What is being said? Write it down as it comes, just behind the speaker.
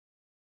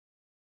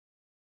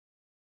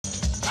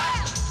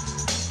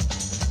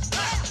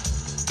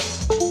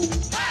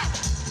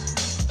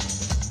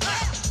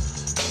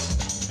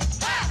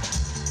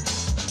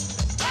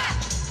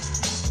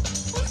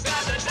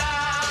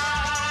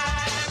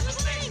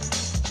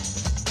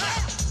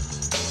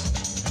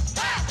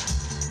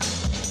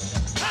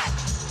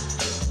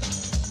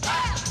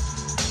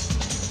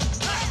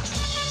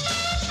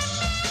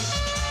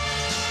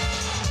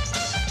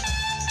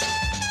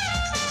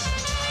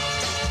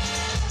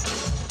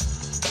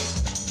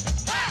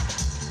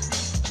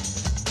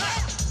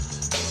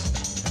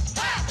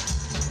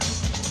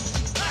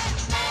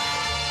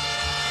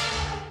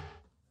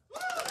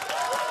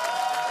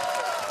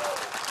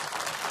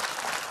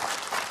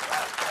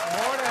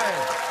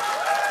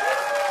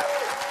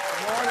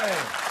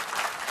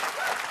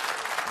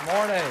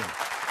Morning.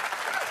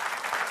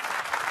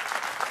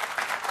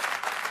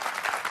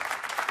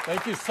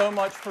 Thank you so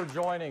much for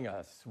joining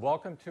us.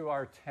 Welcome to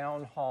our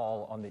town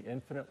hall on the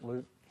Infinite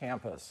Loop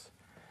campus.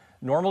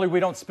 Normally, we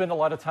don't spend a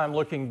lot of time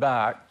looking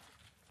back,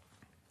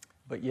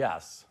 but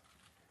yes,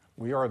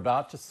 we are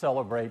about to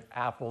celebrate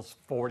Apple's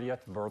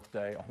 40th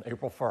birthday on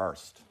April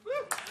 1st.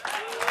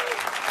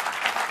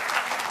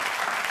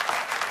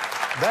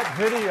 That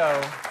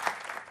video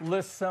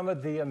lists some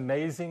of the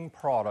amazing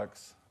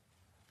products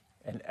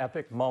and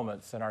epic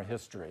moments in our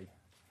history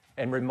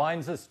and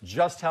reminds us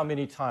just how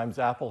many times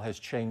Apple has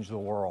changed the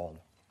world.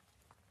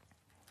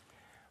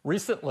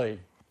 Recently,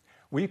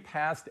 we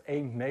passed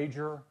a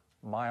major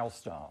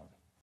milestone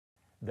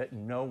that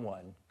no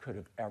one could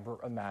have ever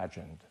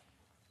imagined.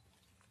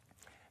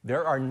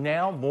 There are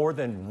now more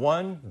than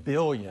 1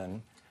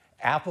 billion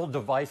Apple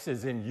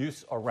devices in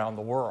use around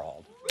the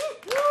world.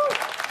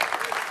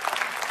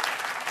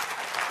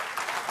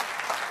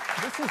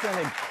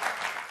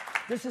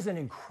 This is an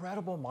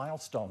incredible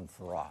milestone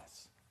for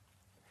us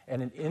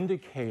and an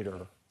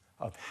indicator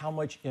of how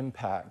much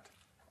impact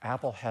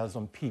Apple has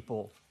on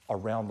people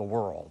around the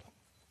world.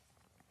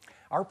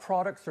 Our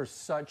products are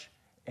such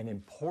an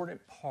important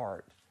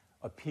part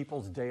of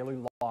people's daily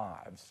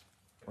lives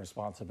and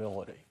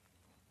responsibility.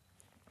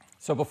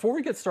 So before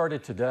we get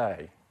started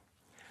today,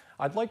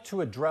 I'd like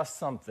to address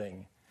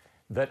something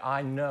that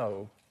I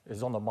know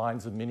is on the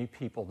minds of many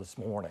people this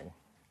morning.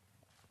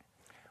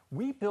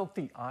 We built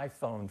the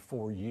iPhone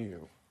for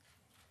you,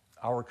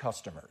 our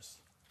customers,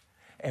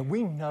 and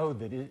we know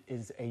that it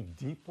is a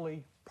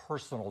deeply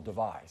personal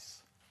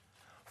device.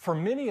 For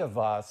many of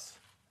us,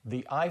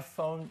 the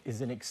iPhone is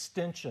an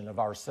extension of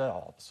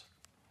ourselves.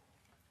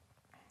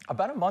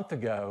 About a month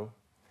ago,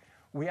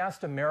 we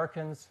asked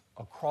Americans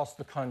across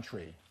the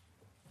country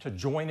to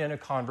join in a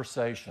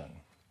conversation.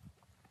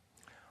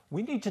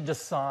 We need to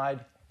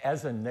decide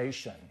as a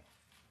nation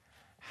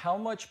how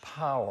much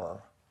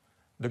power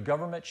the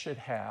government should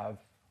have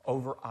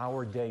over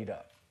our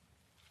data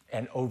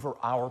and over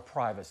our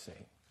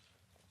privacy.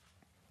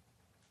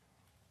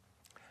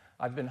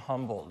 I've been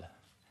humbled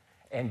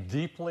and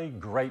deeply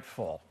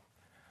grateful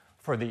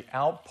for the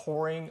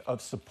outpouring of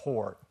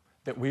support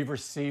that we've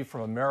received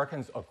from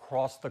Americans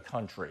across the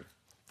country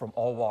from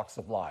all walks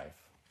of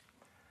life.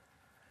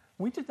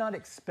 We did not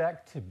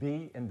expect to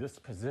be in this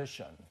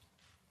position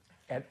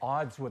at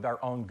odds with our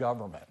own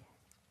government,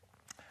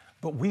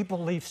 but we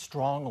believe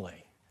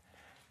strongly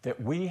that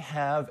we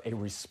have a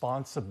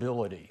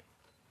responsibility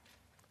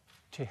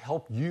to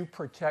help you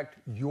protect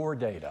your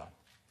data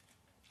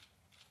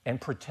and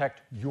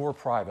protect your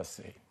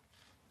privacy.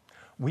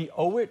 We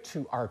owe it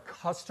to our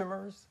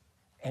customers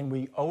and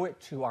we owe it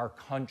to our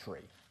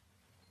country.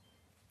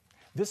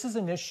 This is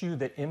an issue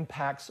that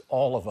impacts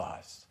all of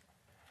us,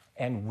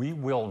 and we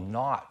will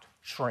not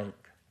shrink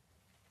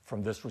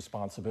from this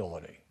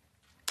responsibility.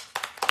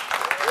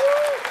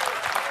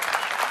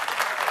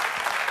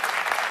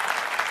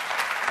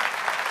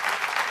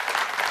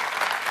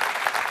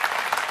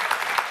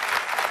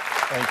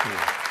 Thank you.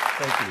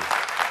 Thank you.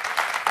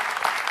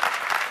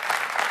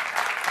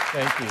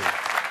 Thank you.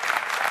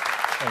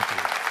 Thank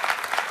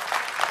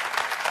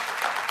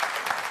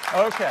you.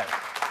 Okay.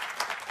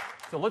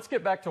 So let's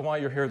get back to why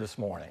you're here this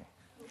morning.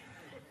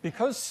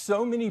 Because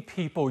so many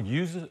people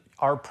use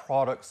our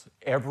products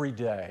every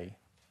day,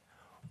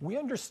 we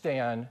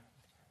understand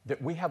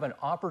that we have an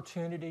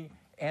opportunity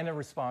and a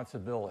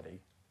responsibility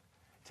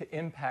to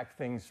impact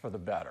things for the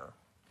better.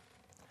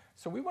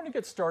 So we want to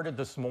get started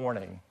this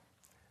morning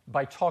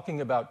by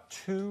talking about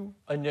 2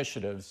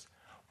 initiatives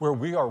where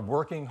we are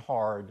working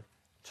hard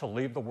to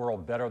leave the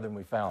world better than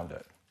we found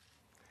it.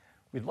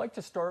 We'd like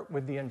to start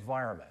with the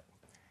environment,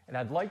 and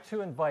I'd like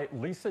to invite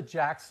Lisa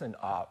Jackson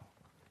up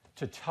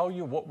to tell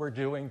you what we're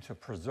doing to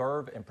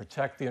preserve and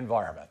protect the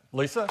environment.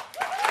 Lisa?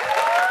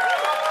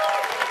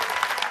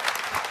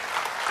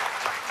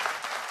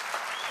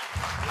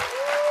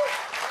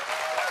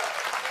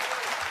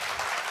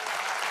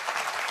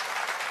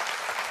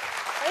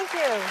 Thank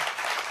you.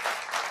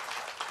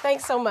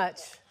 Thanks so much.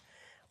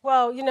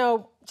 Well, you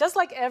know, just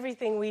like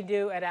everything we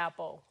do at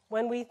Apple,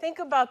 when we think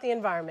about the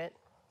environment,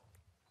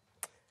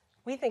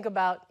 we think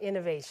about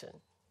innovation.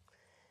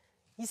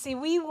 You see,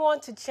 we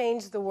want to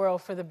change the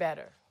world for the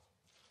better.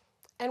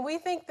 And we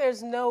think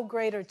there's no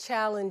greater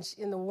challenge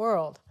in the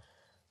world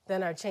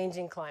than our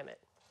changing climate.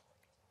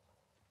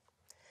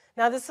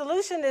 Now, the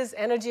solution is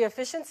energy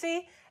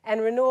efficiency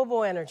and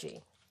renewable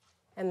energy.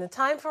 And the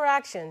time for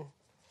action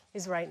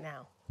is right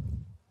now.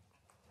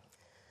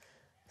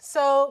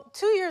 So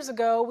 2 years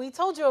ago, we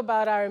told you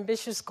about our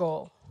ambitious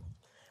goal,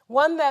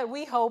 one that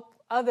we hope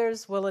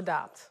others will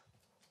adopt.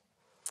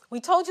 We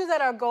told you that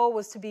our goal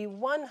was to be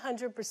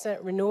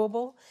 100%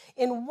 renewable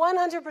in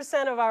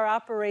 100% of our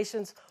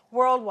operations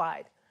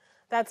worldwide.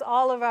 That's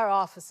all of our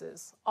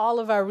offices,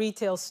 all of our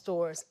retail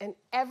stores, and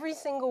every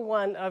single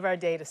one of our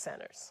data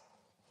centers.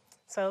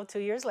 So 2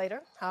 years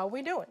later, how are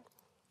we doing?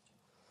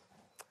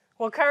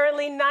 Well,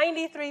 currently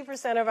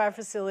 93% of our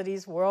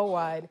facilities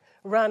worldwide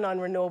run on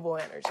renewable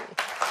energy.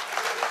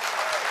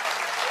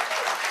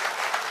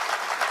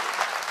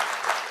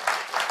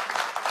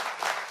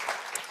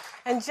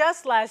 And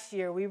just last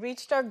year, we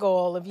reached our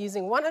goal of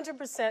using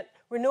 100%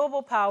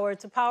 renewable power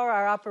to power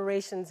our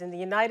operations in the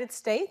United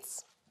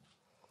States,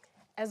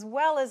 as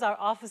well as our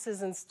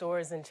offices and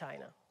stores in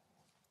China.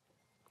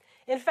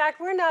 In fact,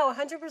 we're now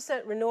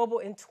 100% renewable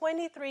in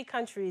 23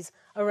 countries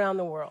around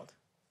the world.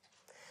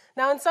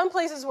 Now, in some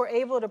places, we're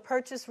able to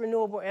purchase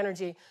renewable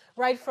energy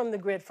right from the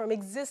grid, from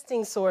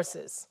existing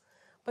sources.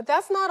 But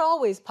that's not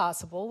always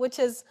possible, which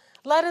has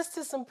led us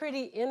to some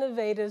pretty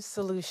innovative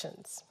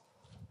solutions.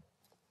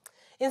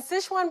 In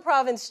Sichuan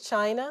province,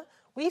 China,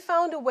 we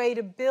found a way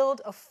to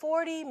build a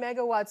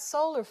 40-megawatt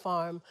solar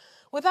farm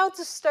without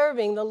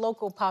disturbing the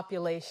local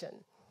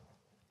population.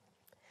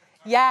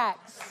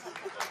 Yaks.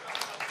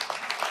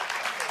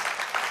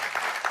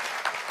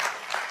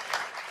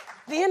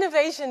 The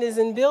innovation is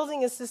in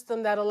building a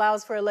system that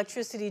allows for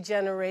electricity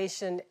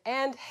generation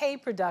and hay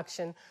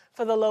production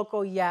for the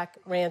local yak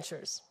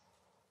ranchers.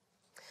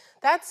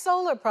 That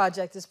solar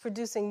project is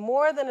producing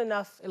more than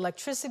enough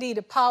electricity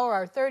to power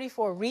our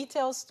 34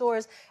 retail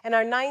stores and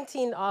our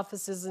 19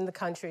 offices in the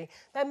country.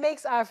 That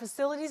makes our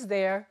facilities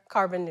there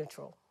carbon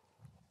neutral.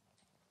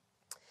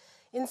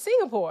 In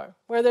Singapore,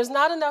 where there's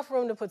not enough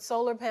room to put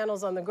solar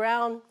panels on the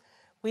ground,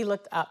 we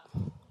looked up.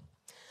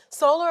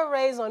 Solar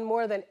arrays on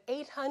more than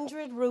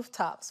 800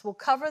 rooftops will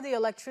cover the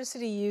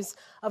electricity use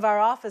of our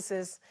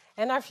offices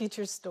and our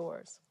future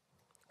stores.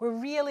 We're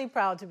really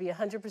proud to be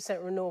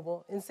 100%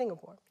 renewable in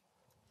Singapore.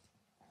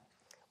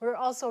 We're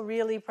also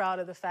really proud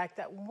of the fact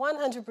that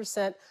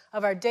 100%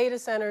 of our data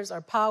centers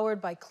are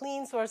powered by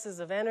clean sources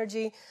of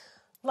energy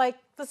like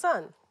the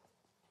sun,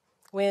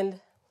 wind,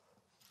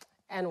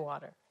 and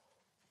water.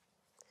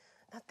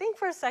 Now think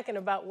for a second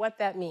about what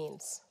that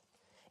means.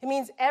 It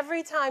means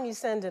every time you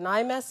send an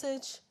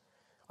iMessage,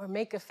 or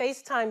make a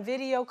FaceTime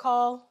video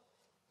call,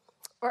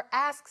 or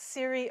ask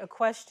Siri a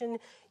question,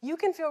 you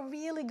can feel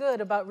really good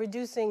about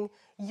reducing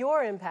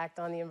your impact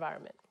on the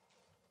environment.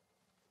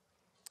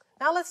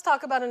 Now let's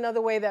talk about another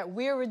way that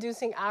we're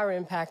reducing our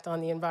impact on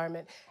the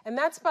environment, and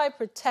that's by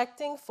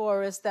protecting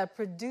forests that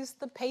produce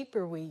the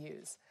paper we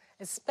use,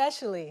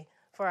 especially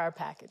for our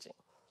packaging.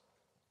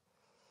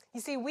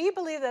 You see, we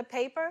believe that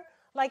paper,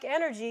 like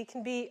energy,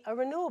 can be a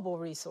renewable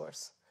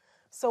resource.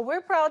 So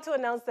we're proud to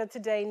announce that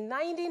today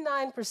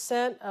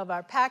 99% of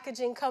our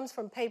packaging comes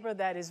from paper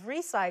that is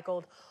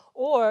recycled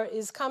or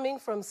is coming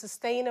from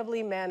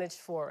sustainably managed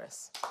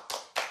forests.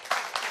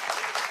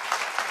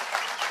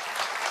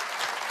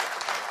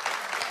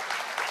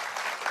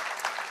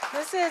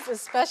 This is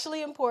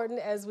especially important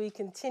as we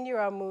continue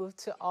our move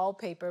to all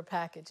paper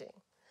packaging.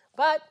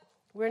 But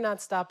we're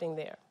not stopping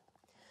there.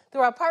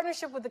 Through our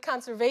partnership with the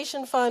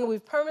Conservation Fund,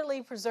 we've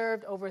permanently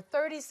preserved over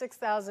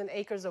 36,000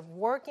 acres of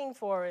working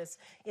forests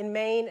in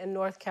Maine and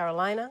North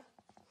Carolina.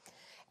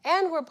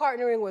 And we're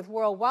partnering with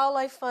World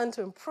Wildlife Fund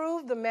to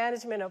improve the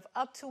management of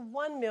up to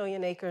 1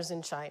 million acres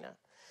in China.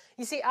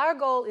 You see, our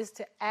goal is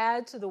to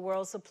add to the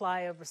world's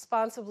supply of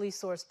responsibly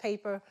sourced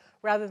paper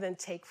rather than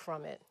take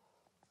from it.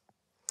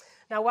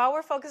 Now, while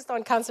we're focused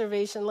on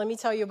conservation, let me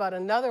tell you about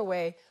another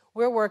way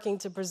we're working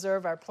to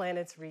preserve our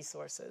planet's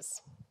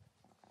resources.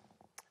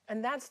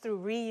 And that's through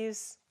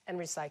reuse and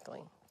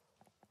recycling.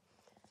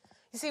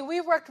 You see,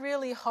 we've worked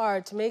really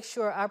hard to make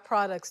sure our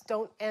products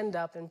don't end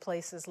up in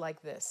places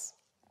like this.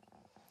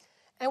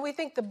 And we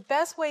think the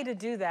best way to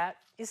do that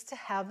is to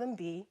have them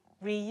be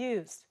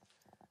reused.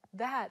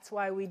 That's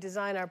why we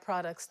design our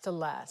products to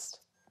last.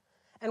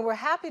 And we're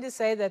happy to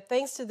say that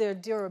thanks to their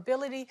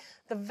durability,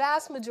 the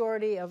vast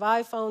majority of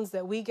iPhones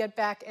that we get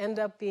back end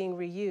up being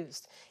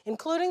reused,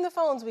 including the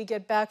phones we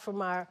get back from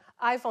our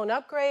iPhone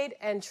upgrade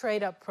and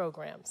trade-up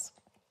programs.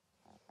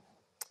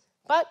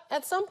 But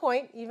at some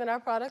point, even our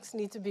products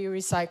need to be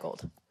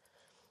recycled.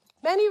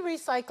 Many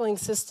recycling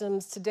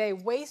systems today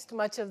waste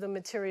much of the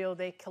material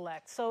they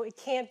collect, so it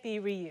can't be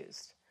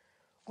reused.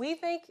 We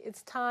think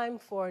it's time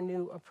for a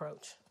new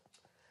approach.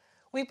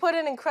 We put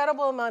an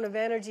incredible amount of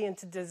energy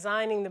into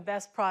designing the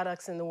best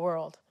products in the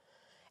world.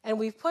 And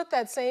we've put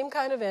that same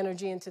kind of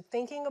energy into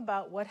thinking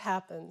about what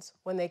happens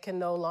when they can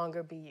no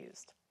longer be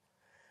used.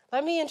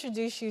 Let me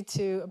introduce you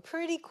to a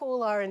pretty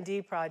cool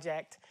R&D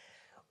project.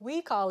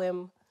 We call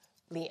him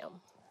Liam.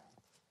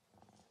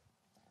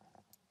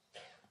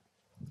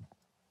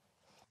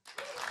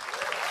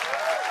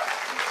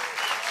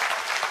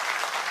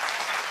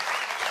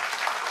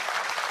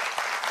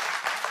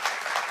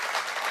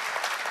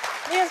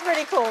 Liam's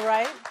pretty cool,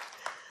 right?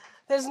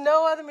 There's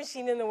no other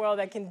machine in the world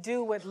that can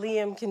do what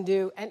Liam can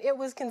do, and it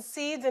was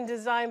conceived and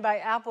designed by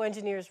Apple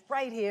engineers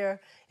right here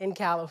in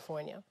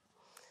California.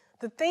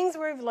 The things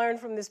we've learned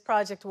from this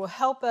project will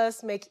help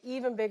us make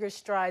even bigger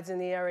strides in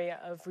the area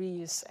of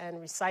reuse and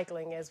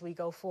recycling as we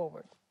go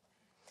forward.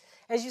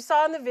 As you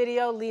saw in the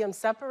video, Liam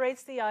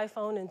separates the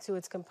iPhone into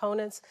its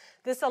components.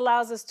 This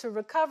allows us to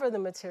recover the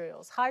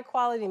materials,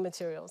 high-quality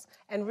materials,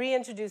 and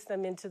reintroduce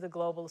them into the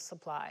global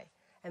supply.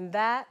 And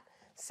that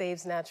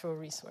saves natural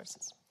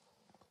resources.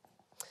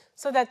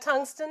 So that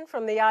tungsten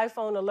from the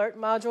iPhone alert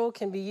module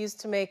can be used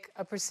to make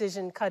a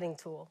precision cutting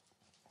tool.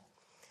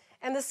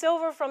 And the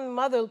silver from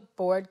the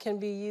motherboard can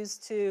be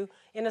used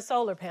in a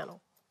solar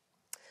panel.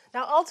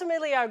 Now,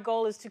 ultimately, our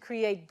goal is to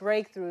create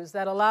breakthroughs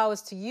that allow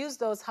us to use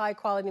those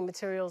high-quality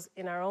materials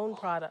in our own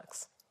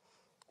products,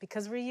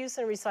 because reuse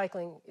and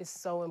recycling is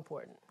so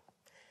important.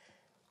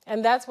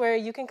 And that's where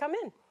you can come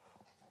in.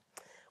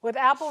 With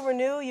Apple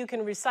Renew, you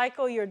can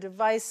recycle your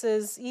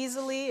devices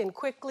easily and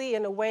quickly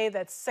in a way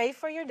that's safe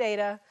for your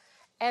data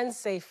and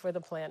safe for the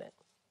planet.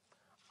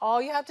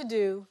 All you have to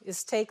do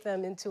is take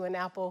them into an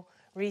Apple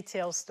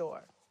retail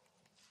store.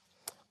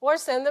 Or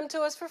send them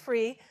to us for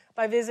free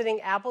by visiting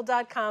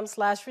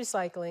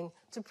apple.com/recycling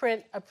to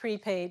print a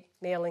prepaid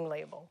mailing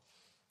label.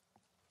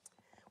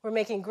 We're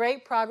making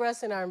great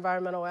progress in our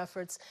environmental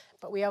efforts,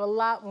 but we have a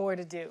lot more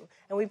to do,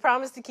 and we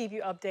promise to keep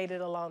you updated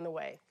along the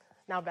way.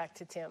 Now back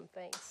to Tim.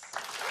 Thanks.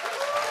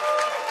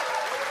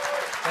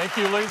 Thank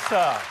you,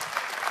 Lisa.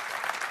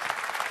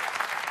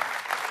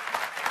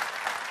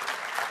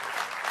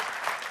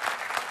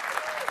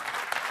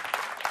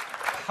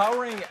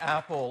 Powering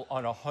Apple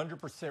on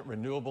 100%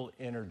 renewable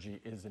energy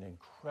is an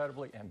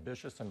incredibly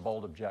ambitious and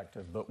bold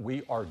objective, but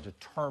we are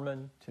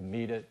determined to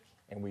meet it,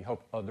 and we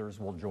hope others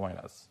will join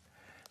us.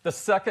 The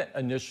second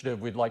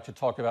initiative we'd like to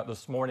talk about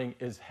this morning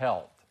is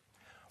health.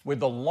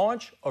 With the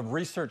launch of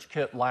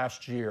ResearchKit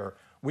last year,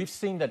 we've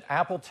seen that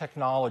Apple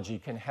technology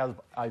can have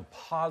a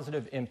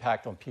positive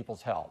impact on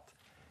people's health.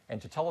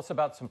 And to tell us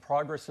about some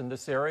progress in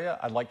this area,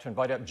 I'd like to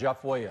invite up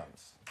Jeff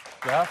Williams.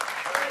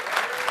 Jeff?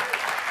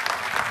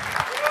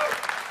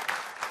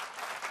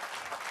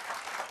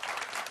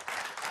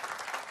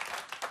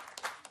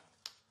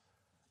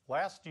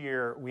 Last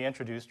year, we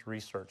introduced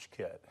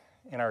ResearchKit,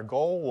 and our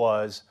goal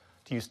was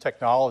to use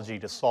technology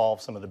to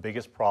solve some of the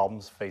biggest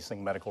problems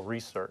facing medical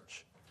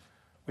research.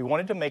 We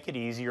wanted to make it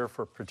easier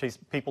for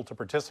people to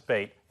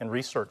participate in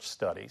research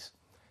studies,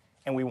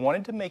 and we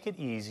wanted to make it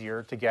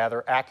easier to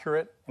gather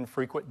accurate and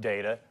frequent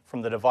data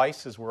from the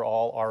devices we're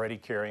all already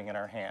carrying in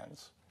our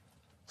hands.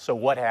 So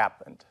what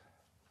happened?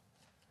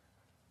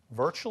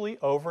 Virtually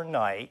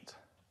overnight,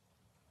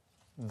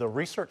 the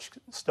research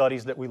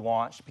studies that we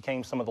launched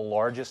became some of the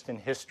largest in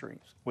history,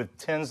 with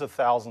tens of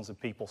thousands of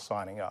people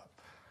signing up.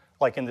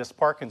 Like in this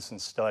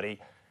Parkinson's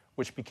study,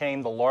 which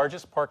became the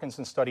largest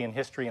Parkinson's study in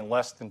history in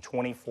less than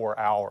 24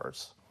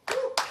 hours.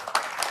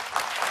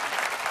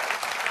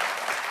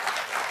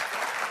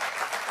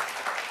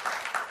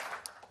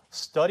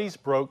 Studies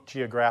broke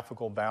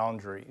geographical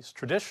boundaries.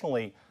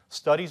 Traditionally,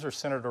 studies are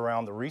centered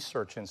around the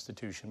research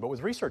institution, but with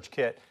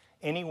ResearchKit,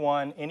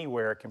 anyone,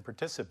 anywhere can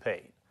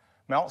participate.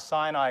 Mount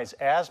Sinai's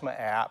asthma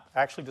app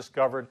actually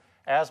discovered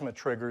asthma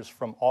triggers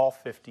from all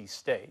 50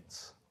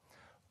 states.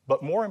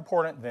 But more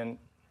important than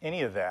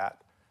any of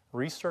that,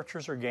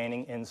 researchers are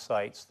gaining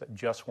insights that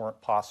just weren't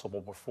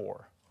possible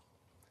before.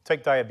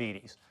 Take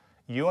diabetes.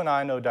 You and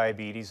I know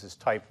diabetes is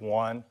type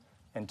 1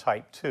 and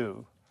type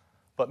 2,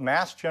 but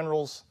Mass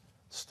General's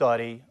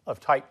study of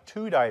type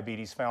 2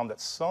 diabetes found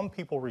that some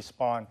people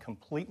respond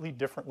completely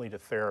differently to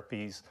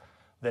therapies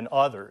than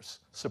others,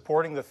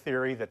 supporting the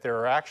theory that there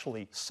are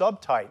actually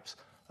subtypes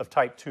of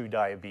type 2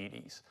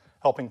 diabetes,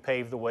 helping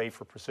pave the way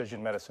for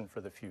precision medicine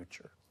for the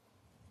future.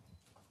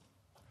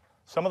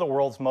 Some of the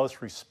world's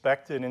most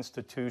respected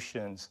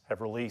institutions have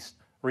released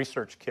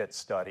ResearchKit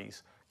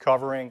studies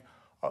covering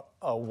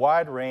a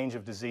wide range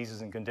of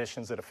diseases and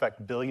conditions that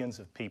affect billions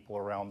of people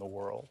around the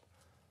world.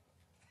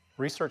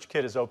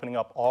 ResearchKit is opening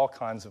up all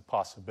kinds of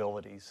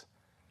possibilities,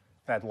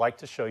 and I'd like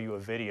to show you a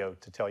video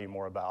to tell you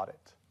more about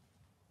it.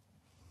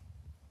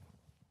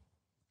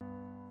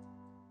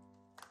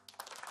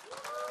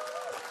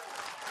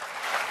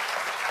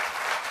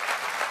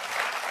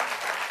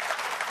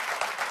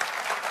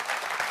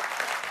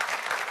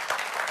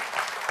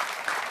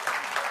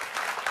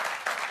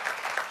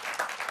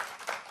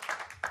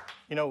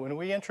 You know, when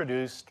we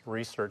introduced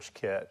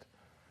ResearchKit,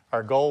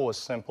 our goal was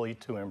simply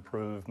to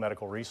improve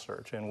medical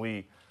research, and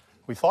we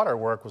thought our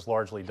work was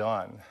largely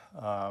done.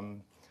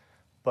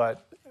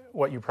 But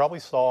what you probably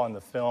saw in the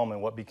film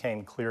and what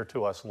became clear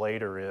to us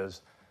later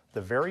is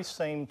the very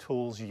same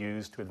tools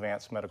used to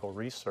advance medical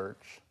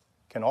research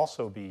can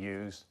also be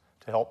used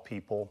to help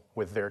people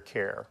with their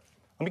care.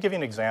 Let me give you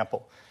an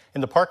example.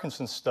 In the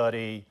Parkinson's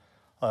study,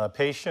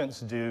 patients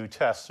do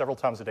tests several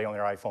times a day on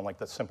their iPhone, like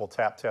the simple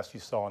tap test you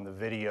saw in the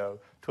video,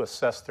 to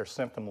assess their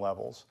symptom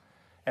levels.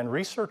 And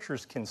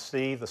researchers can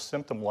see the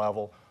symptom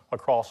level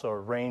across a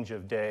range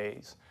of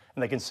days.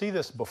 And they can see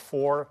this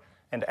before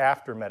and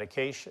after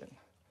medication.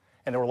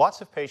 And there were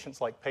lots of patients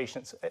like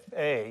patient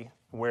A,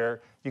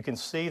 where you can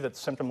see that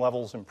symptom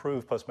levels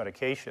improve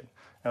post-medication.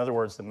 In other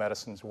words, the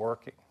medicine's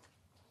working.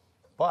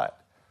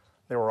 But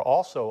there were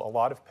also a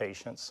lot of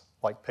patients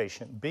like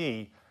patient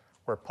B,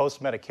 where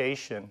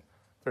post-medication,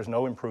 there's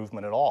no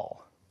improvement at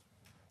all.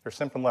 Their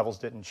symptom levels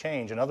didn't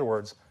change. In other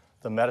words,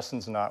 the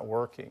medicine's not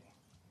working.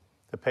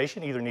 The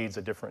patient either needs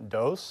a different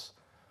dose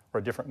or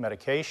a different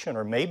medication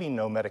or maybe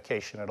no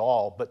medication at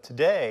all. But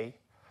today,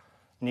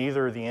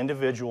 neither the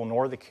individual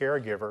nor the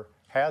caregiver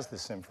has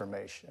this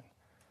information.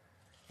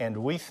 And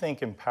we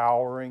think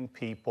empowering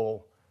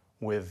people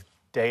with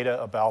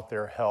data about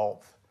their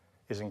health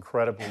is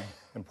incredibly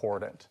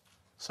important.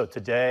 So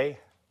today,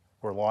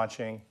 we're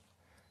launching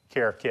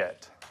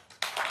CareKit.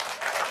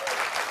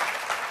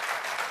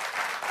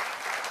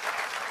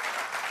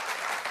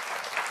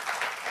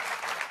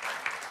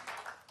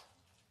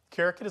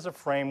 CareKit is a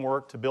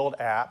framework to build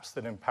apps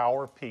that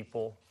empower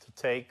people to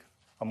take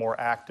a more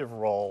active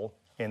role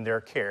in their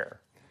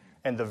care.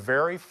 And the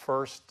very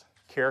first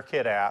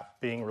CareKit app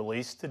being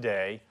released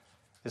today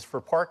is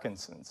for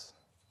Parkinson's.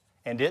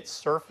 And it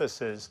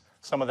surfaces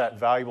some of that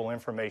valuable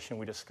information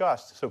we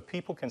discussed so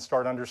people can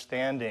start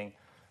understanding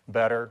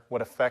better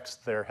what affects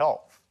their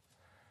health.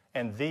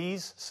 And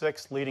these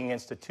 6 leading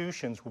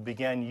institutions will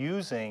begin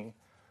using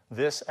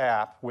this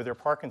app with their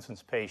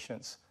Parkinson's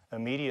patients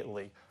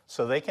immediately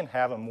so they can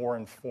have a more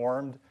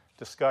informed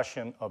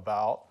discussion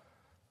about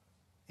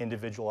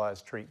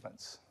individualized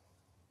treatments.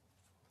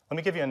 Let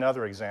me give you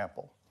another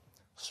example.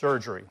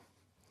 Surgery.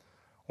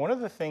 One of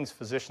the things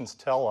physicians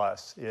tell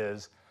us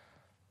is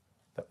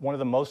that one of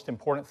the most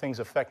important things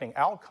affecting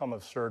outcome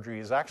of surgery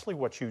is actually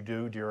what you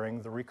do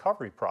during the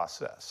recovery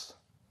process.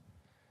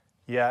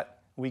 Yet,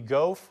 we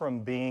go from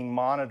being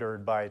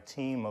monitored by a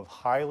team of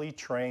highly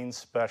trained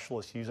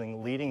specialists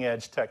using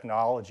leading-edge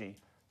technology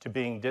to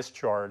being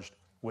discharged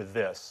with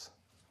this,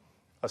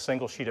 a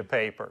single sheet of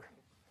paper.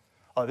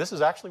 This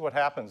is actually what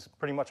happens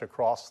pretty much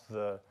across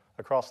the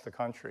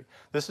country.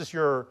 This is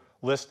your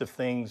list of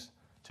things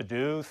to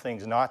do,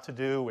 things not to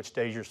do, which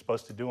days you're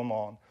supposed to do them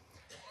on.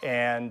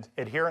 And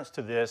adherence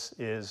to this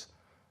is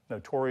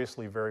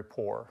notoriously very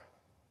poor.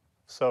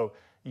 So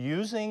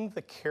using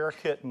the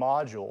CareKit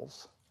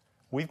modules,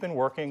 we've been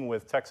working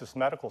with Texas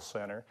Medical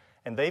Center,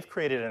 and they've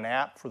created an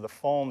app for the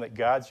phone that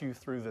guides you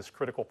through this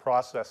critical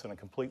process in a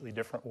completely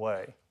different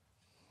way.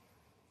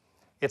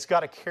 It's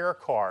got a care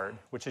card,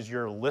 which is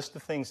your list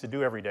of things to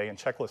do every day in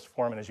checklist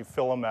form, and as you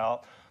fill them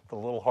out, the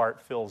little heart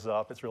fills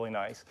up. It's really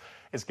nice.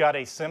 It's got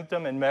a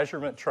symptom and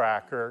measurement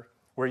tracker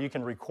where you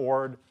can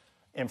record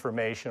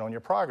information on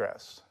your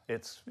progress.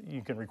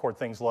 You can record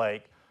things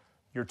like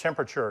your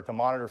temperature to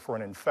monitor for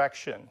an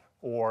infection,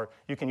 or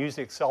you can use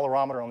the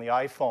accelerometer on the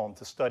iPhone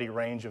to study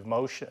range of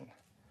motion.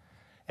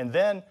 And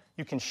then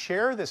you can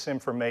share this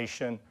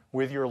information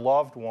with your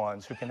loved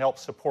ones who can help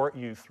support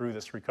you through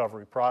this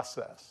recovery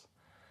process.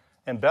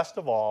 And best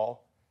of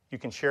all, you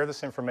can share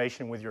this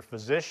information with your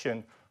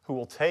physician who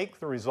will take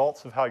the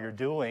results of how you're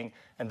doing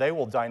and they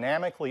will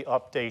dynamically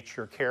update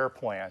your care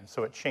plan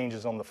so it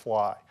changes on the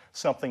fly,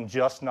 something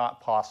just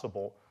not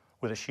possible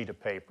with a sheet of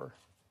paper.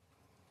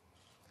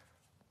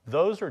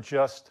 Those are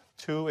just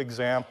 2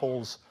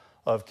 examples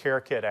of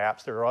CareKit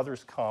apps. There are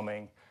others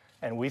coming,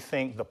 and we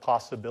think the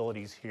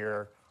possibilities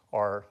here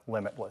are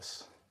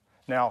limitless.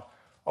 Now,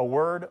 a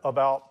word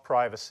about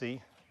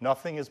privacy.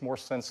 Nothing is more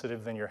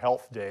sensitive than your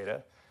health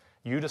data.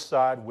 You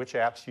decide which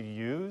apps you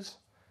use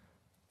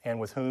and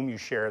with whom you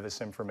share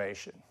this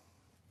information.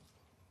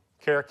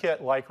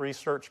 CareKit, like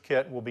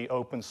ResearchKit, will be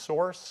open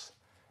source,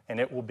 and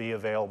it will be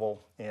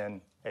available in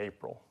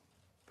April.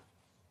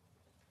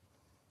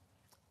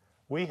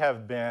 We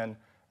have been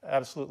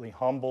absolutely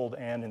humbled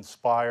and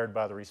inspired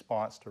by the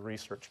response to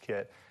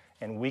ResearchKit,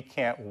 and we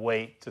can't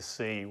wait to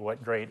see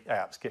what great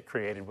apps get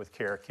created with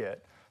CareKit.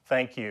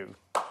 Thank you.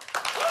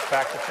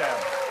 Back to Tim.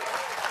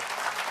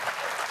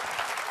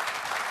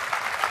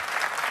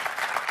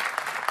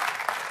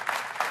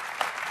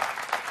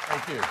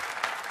 Thank you.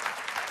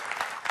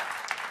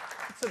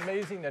 It's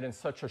amazing that in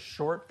such a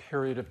short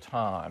period of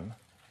time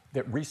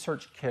that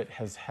ResearchKit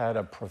has had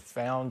a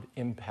profound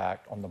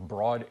impact on the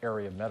broad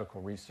area of medical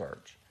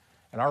research.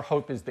 And our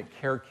hope is that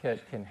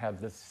CareKit can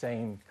have the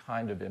same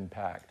kind of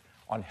impact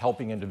on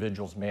helping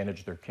individuals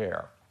manage their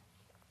care.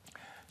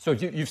 So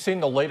you've seen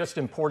the latest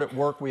important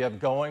work we have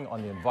going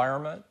on the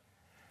environment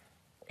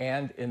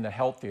and in the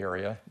health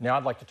area. Now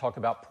I'd like to talk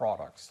about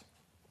products.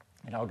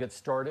 And I'll get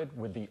started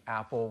with the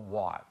Apple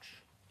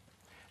Watch.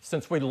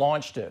 Since we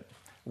launched it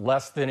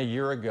less than a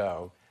year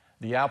ago,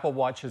 the Apple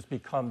Watch has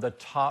become the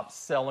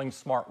top-selling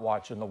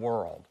smartwatch in the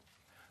world.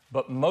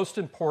 But most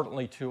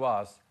importantly to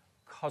us,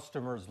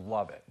 customers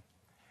love it.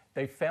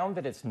 They found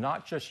that it's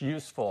not just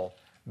useful,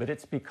 but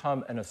it's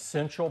become an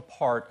essential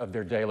part of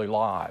their daily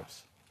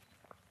lives.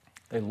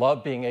 They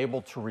love being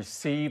able to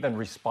receive and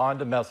respond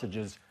to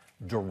messages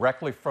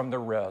directly from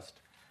their wrist,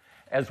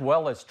 as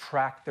well as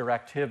track their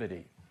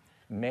activity,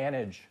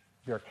 manage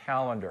their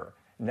calendar,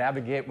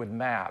 navigate with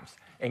maps,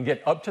 and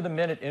get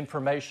up-to-the-minute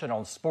information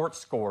on sports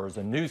scores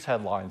and news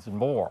headlines and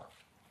more.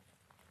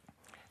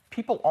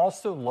 People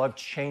also love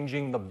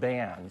changing the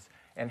bands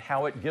and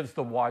how it gives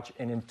the watch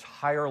an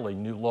entirely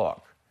new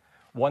look,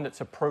 one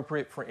that's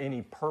appropriate for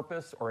any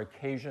purpose or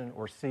occasion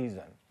or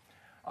season.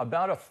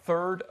 About a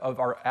third of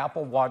our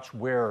Apple Watch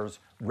wearers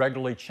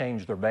regularly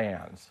change their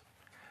bands.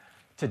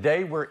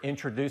 Today, we're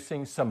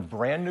introducing some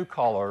brand new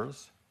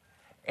colors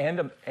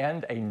and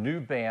a new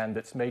band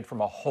that's made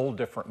from a whole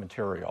different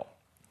material.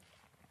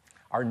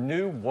 Our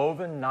new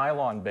woven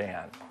nylon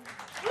band.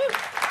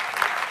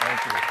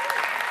 Thank you.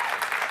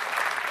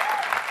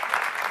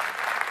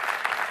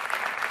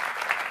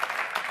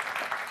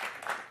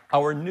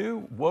 Our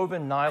new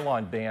woven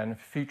nylon band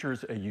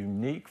features a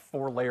unique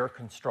 4-layer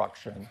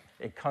construction.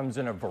 It comes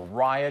in a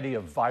variety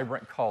of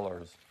vibrant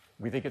colors.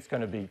 We think it's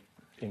going to be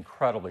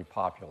incredibly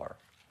popular.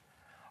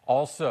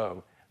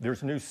 Also,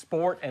 there's new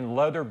sport and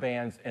leather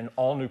bands in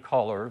all new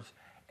colors,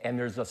 And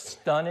there's a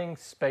stunning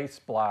space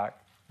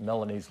black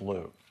Milanese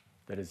loop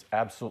that is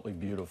absolutely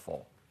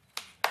beautiful.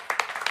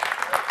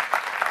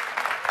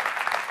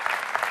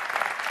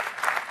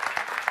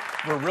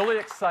 We're really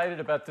excited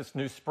about this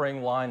new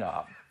spring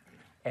lineup,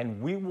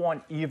 and we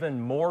want even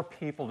more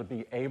people to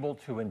be able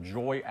to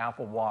enjoy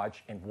Apple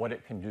Watch and what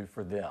it can do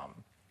for them.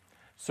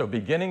 So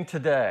beginning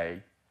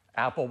today,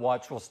 Apple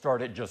Watch will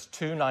start at just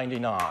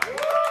 $299.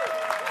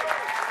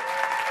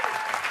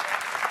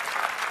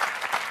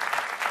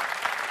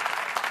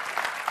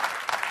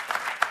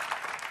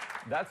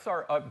 That's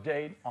our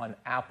update on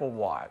Apple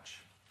Watch.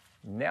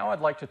 Now I'd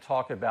like to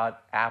talk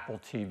about Apple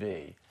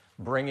TV,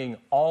 bringing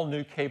all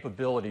new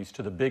capabilities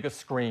to the biggest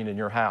screen in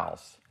your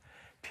house.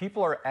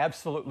 People are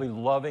absolutely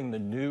loving the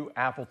new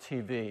Apple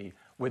TV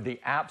with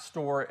the App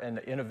Store and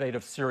the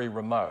innovative Siri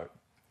remote.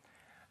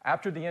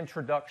 After the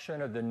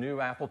introduction of the new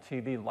Apple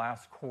TV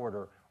last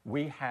quarter,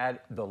 we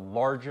had the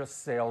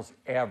largest sales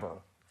ever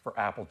for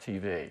Apple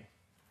TV.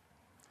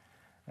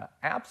 Now,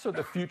 apps are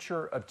the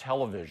future of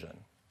television,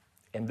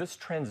 and this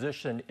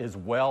transition is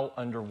well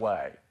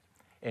underway.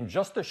 In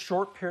just a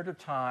short period of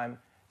time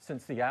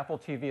since the Apple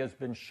TV has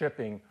been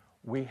shipping,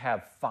 we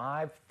have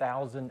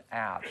 5,000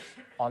 apps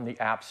on the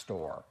App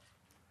Store.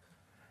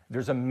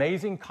 There's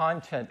amazing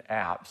content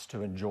apps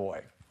to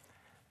enjoy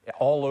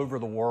all over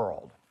the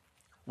world,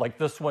 like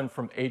this one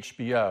from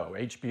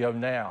HBO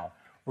Now,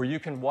 where you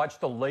can watch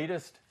the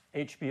latest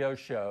HBO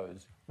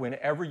shows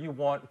whenever you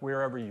want,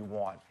 wherever you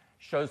want.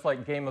 Shows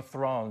like Game of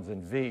Thrones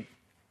and Veep,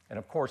 and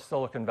of course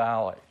Silicon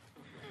Valley.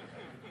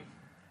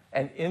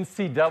 And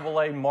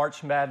NCAA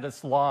March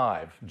Madness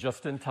Live,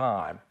 just in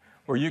time,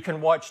 where you can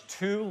watch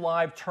 2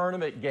 live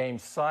tournament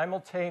games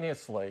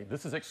simultaneously.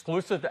 This is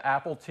exclusive to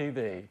Apple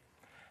TV.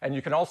 And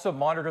you can also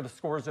monitor the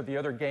scores of the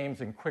other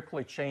games and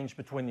quickly change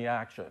between the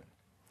action.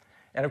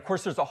 And of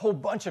course, there's a whole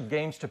bunch of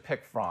games to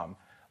pick from,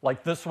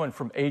 like this one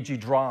from AG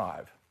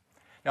Drive.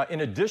 Now,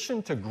 in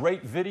addition to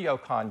great video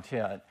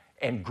content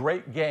and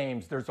great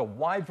games, there's a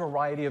wide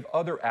variety of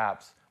other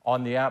apps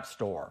on the App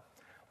Store,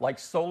 like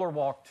Solar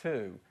Walk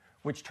 2,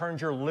 which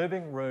turns your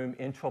living room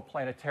into a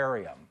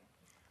planetarium,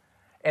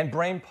 and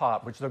Brain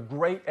Pop, which is a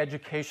great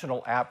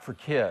educational app for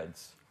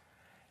kids,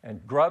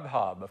 and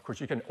Grubhub. Of course,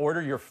 you can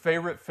order your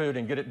favorite food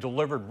and get it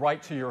delivered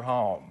right to your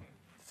home.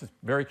 This is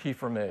very key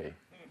for me.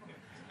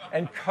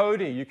 And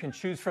Cody, you can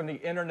choose from the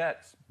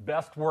internet's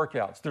best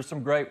workouts. There's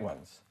some great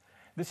ones.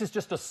 This is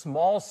just a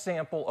small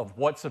sample of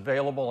what's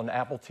available on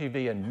Apple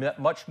TV, and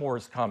much more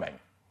is coming.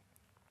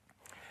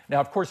 Now,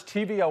 of course,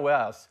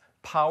 tvOS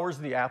powers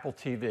the Apple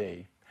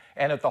TV,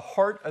 and at the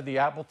heart of the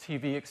Apple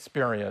TV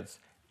experience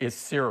is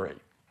Siri.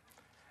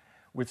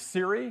 With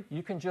Siri,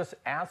 you can just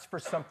ask for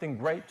something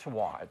great to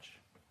watch,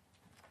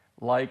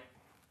 like,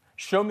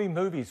 show me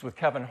movies with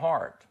Kevin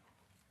Hart.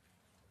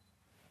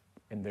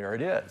 And there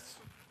it is.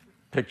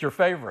 Pick your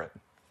favorite.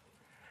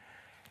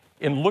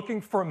 In looking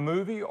for a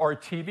movie or a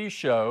TV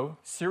show,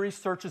 Siri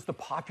searches the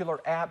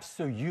popular apps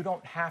so you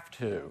don't have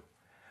to.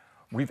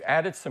 We've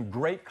added some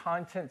great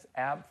content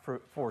app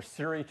for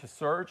Siri to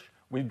search.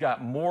 We've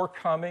got more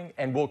coming,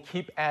 and we'll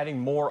keep adding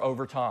more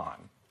over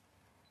time.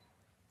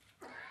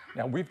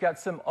 Now, we've got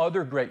some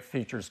other great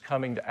features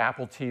coming to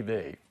Apple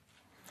TV,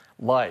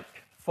 like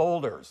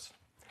folders.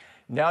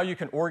 Now you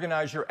can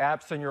organize your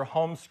apps in your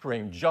home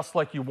screen just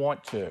like you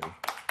want to.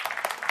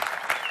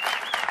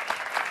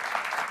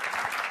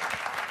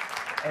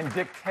 And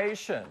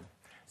dictation,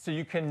 so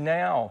you can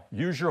now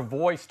use your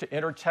voice to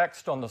enter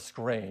text on the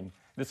screen.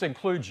 This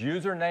includes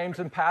usernames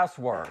and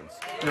passwords.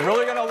 You're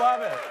really going to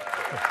love it.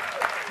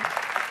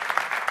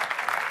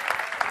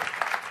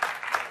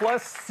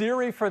 Plus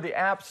Siri for the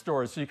App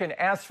Store, so you can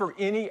ask for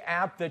any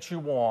app that you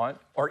want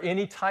or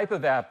any type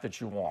of app that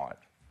you want.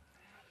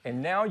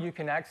 And now you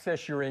can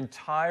access your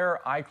entire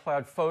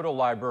iCloud photo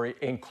library,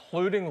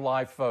 including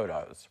live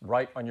photos,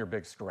 right on your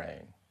big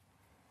screen.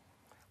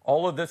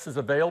 All of this is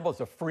available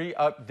as a free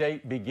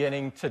update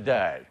beginning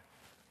today.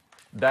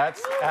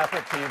 That's Apple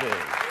TV.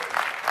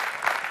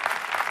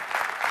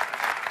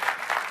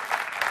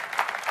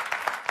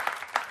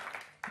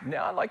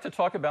 Now I'd like to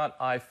talk about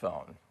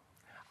iPhone.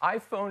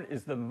 iPhone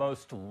is the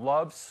most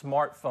loved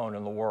smartphone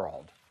in the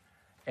world.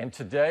 And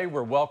today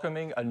we're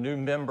welcoming a new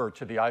member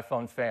to the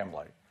iPhone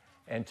family.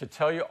 And to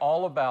tell you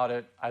all about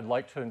it, I'd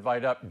like to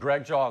invite up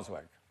Greg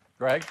Joswick.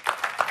 Greg?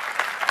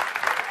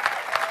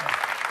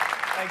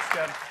 Thanks,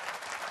 Jim.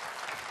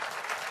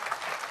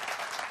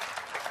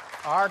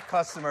 Our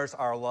customers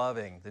are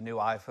loving the new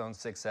iPhone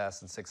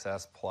 6S and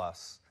 6S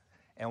Plus.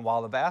 And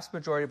while the vast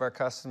majority of our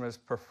customers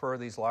prefer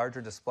these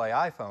larger display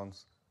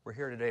iPhones, we're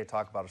here today to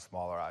talk about a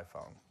smaller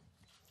iPhone.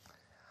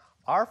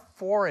 Our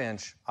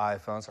 4-inch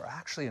iPhones are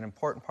actually an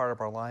important part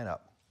of our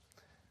lineup.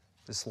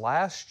 This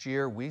last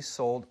year, we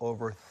sold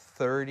over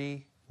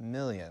 30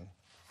 million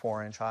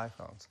 4-inch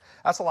iPhones.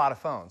 That's a lot of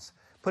phones.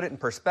 Put it in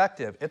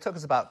perspective, it took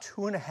us about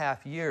 2.5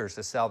 years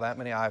to sell that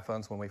many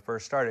iPhones when we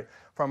first started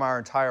from our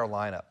entire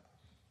lineup.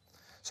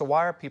 So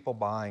why are people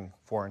buying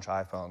 4-inch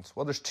iPhones?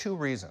 Well, there's 2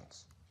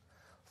 reasons.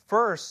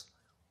 First,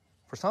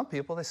 for some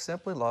people, they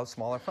simply love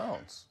smaller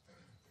phones.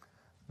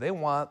 They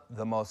want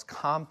the most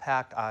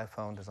compact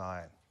iPhone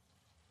design.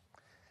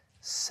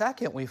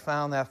 Second, we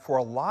found that for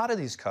a lot of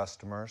these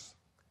customers,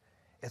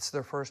 it's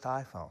their first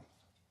iPhone.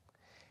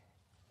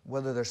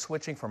 Whether they're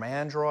switching from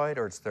Android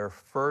or it's their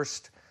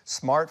first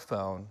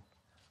smartphone,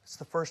 it's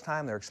the first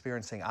time they're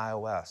experiencing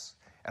iOS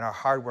and our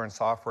hardware and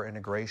software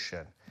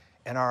integration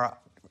and our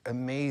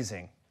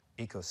amazing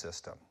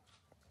ecosystem.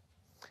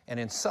 And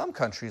in some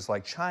countries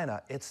like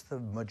China, it's the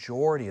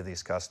majority of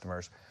these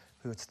customers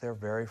who it's their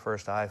very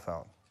first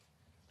iPhone.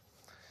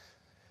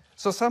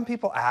 So some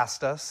people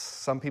asked us,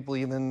 some people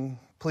even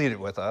pleaded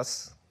with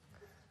us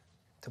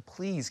to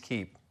please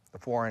keep the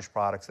 4-inch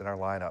products in our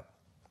lineup.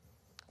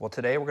 Well,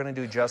 today we're going to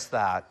do just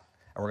that,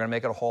 and we're going to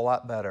make it a whole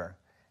lot better.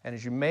 And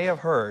as you may have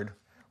heard,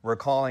 we're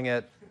calling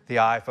it the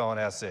iPhone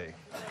SE.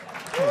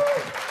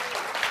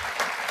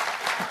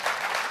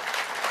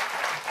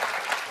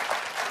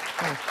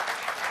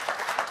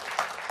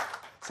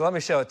 So let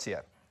me show it to you.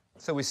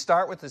 So we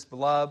start with this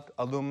beloved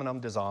aluminum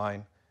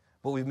design,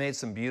 but we've made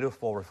some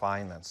beautiful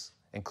refinements,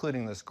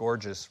 including this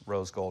gorgeous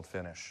rose gold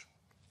finish.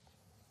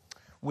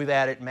 We've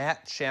added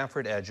matte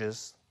chamfered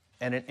edges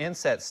and an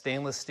inset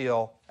stainless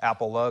steel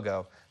Apple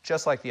logo,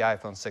 just like the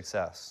iPhone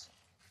 6s.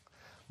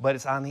 But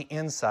it's on the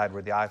inside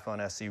where the iPhone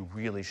SE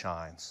really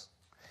shines.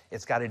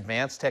 It's got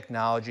advanced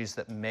technologies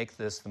that make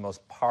this the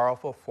most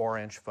powerful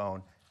 4-inch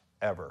phone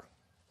ever.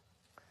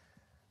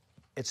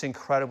 It's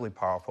incredibly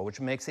powerful, which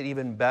makes it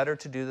even better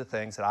to do the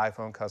things that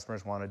iPhone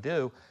customers want to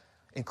do,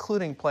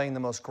 including playing the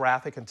most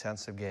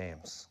graphic-intensive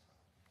games.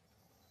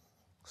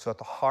 So at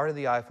the heart of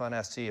the iPhone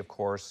SE, of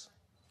course,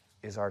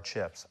 is our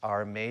chips,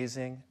 our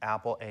amazing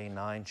Apple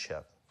A9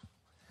 chip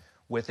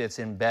with its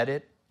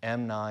embedded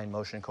M9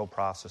 motion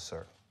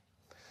coprocessor.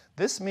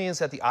 This means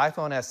that the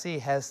iPhone SE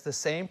has the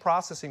same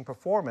processing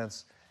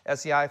performance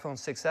as the iPhone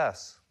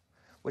 6s,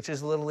 which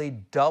is literally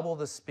double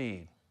the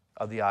speed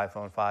of the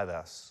iPhone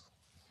 5s.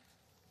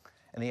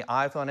 And the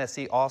iPhone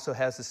SE also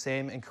has the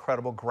same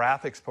incredible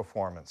graphics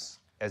performance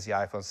as the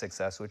iPhone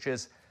 6s, which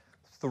is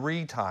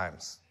 3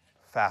 times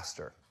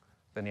faster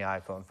than the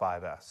iPhone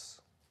 5s.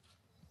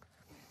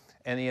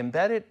 And the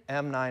embedded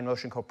M9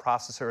 motion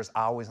coprocessor is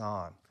always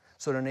on,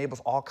 so it enables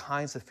all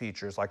kinds of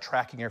features like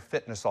tracking your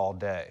fitness all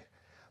day.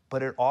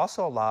 But it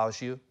also allows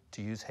you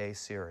to use Hey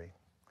Siri.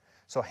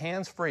 So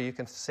hands-free, you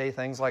can say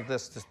things like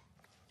this. Just,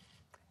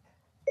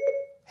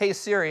 Hey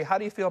Siri, how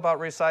do you feel about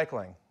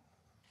recycling?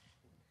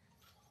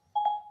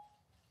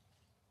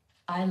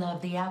 I love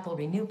the Apple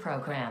Renew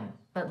program,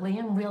 but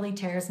Liam really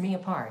tears me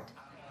apart.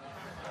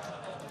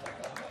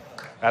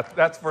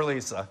 That's for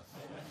Lisa.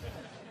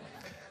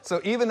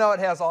 So even though it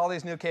has all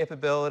these new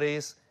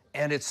capabilities,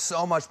 and it's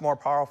so much more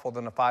powerful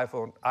than the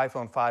iPhone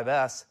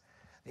 5s,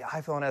 the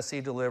iPhone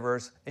SE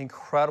delivers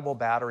incredible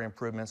battery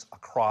improvements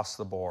across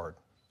the board.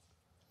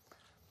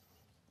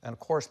 And of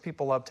course,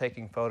 people love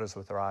taking photos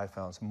with their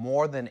iPhones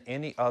more than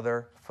any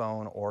other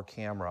phone or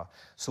camera.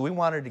 So we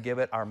wanted to give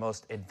it our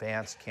most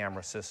advanced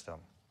camera system.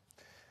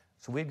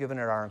 So we've given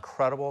it our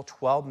incredible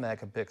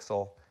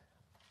 12-megapixel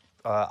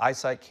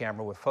iSight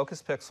camera with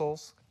focus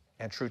pixels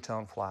and True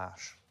Tone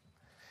flash.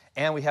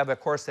 And we have, of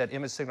course, that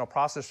image signal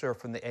processor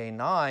from the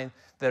A9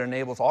 that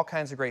enables all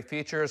kinds of great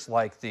features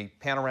like the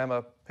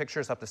panorama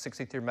pictures up to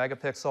 63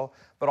 megapixel,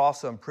 but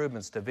also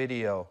improvements to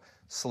video,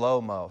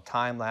 slow-mo,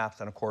 time-lapse,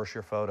 and of course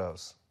your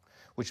photos,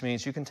 which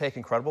means you can take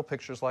incredible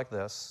pictures like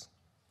this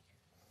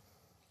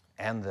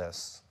and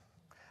this.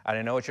 I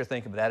don't know what you're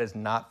thinking, but that is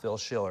not Phil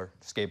Schiller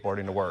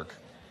skateboarding to work.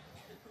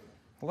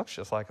 It looks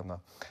just like him,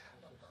 though.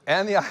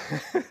 And the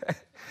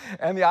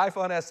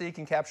iPhone SE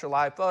can capture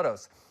live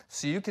photos.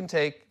 So you can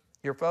take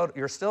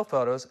your still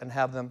photos and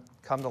have them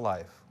come to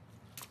life.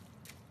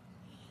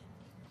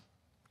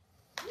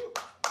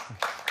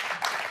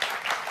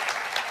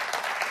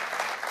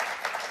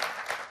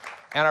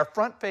 And our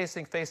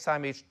front-facing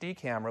FaceTime HD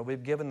camera,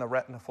 we've given the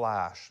Retina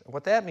Flash.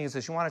 What that means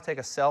is you want to take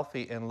a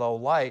selfie in low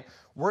light,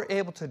 we're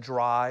able to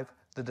drive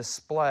the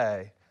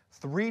display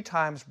 3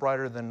 times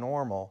brighter than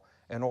normal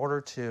in order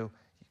to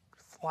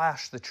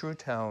flash the True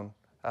Tone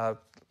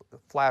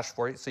flash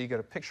for you, so you get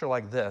a picture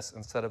like this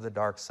instead of the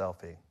dark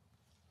selfie.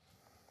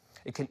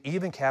 It can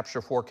even capture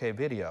 4K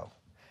video.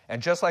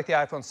 And just like the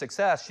iPhone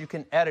 6s, you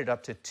can edit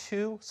up to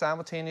 2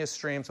 simultaneous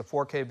streams of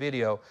 4K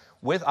video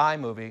with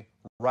iMovie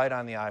right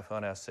on the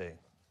iPhone SE.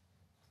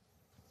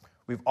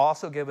 We've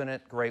also given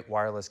it great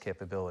wireless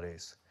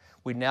capabilities.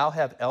 We now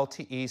have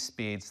LTE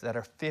speeds that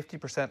are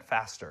 50%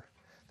 faster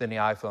than the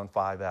iPhone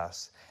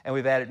 5s. And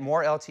we've added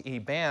more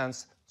LTE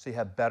bands so you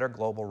have better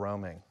global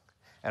roaming.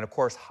 And of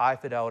course, high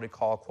fidelity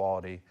call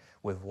quality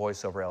with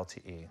voice over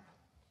LTE.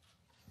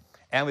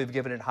 And we've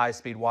given it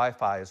high-speed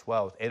Wi-Fi as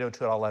well with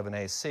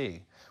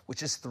 802.11ac,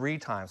 which is 3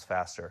 times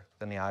faster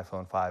than the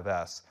iPhone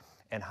 5s.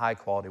 And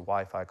high-quality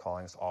Wi-Fi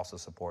calling is also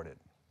supported.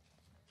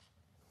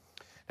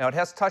 Now, it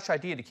has Touch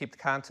ID to keep the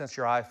contents of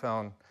your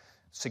iPhone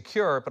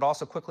secure, but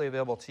also quickly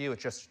available to you with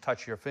just a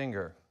touch of your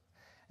finger.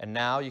 And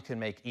now you can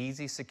make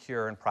easy,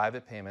 secure, and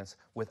private payments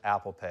with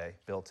Apple Pay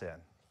built in.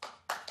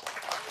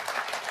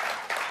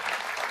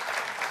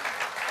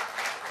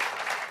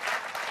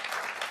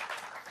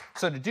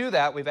 So to do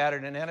that, we've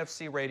added an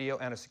NFC radio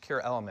and a secure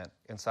element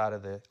inside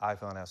of the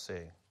iPhone SE.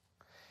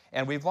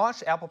 And we've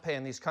launched Apple Pay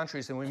in these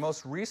countries, and we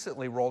most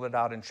recently rolled it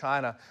out in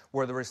China,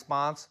 where the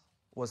response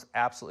was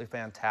absolutely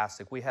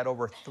fantastic. We had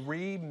over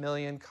 3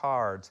 million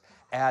cards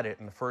added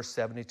in the first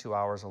 72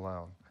 hours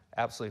alone.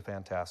 Absolutely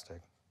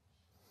fantastic.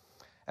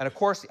 And of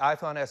course, the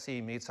iPhone SE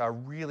meets our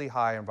really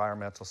high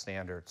environmental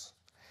standards.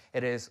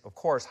 It is, of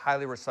course,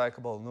 highly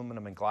recyclable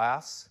aluminum and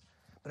glass,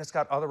 but it's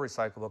got other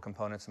recyclable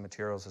components and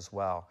materials as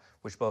well,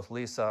 which both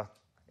Lisa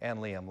and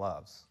Liam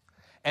loves.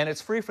 And it's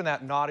free from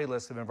that naughty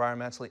list of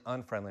environmentally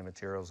unfriendly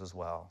materials as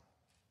well.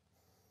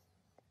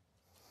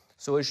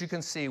 So as you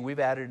can see,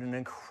 we've added an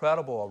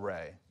incredible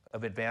array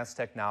of advanced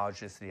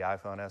technologies to the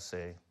iPhone SE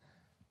in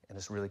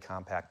this really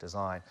compact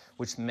design,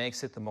 which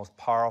makes it the most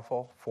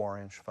powerful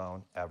 4-inch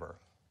phone ever.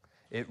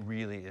 It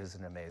really is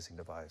an amazing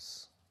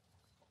device.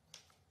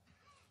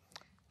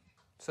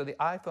 So the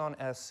iPhone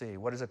SE,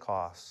 what does it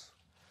cost?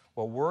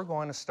 Well, we're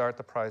going to start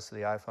the price of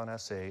the iPhone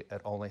SE at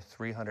only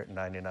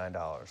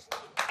 $399.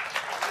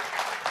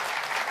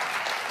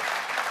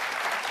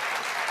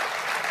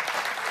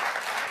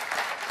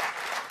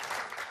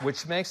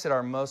 Which makes it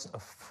our most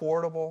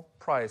affordable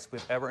price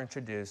we've ever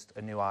introduced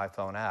a new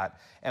iPhone at.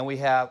 And we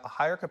have a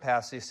higher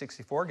capacity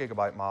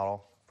 64-gigabyte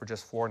model for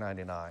just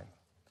 $499.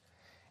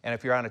 And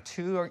if you're on a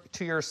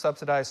two-year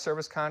subsidized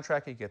service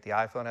contract, you get the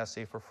iPhone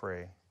SE for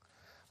free.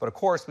 But of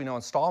course, we know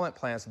installment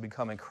plans have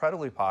become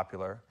incredibly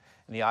popular,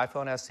 and the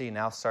iPhone SE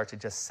now starts at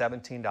just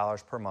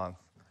 $17 per month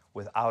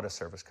without a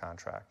service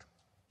contract.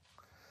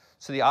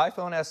 So the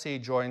iPhone SE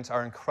joins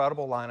our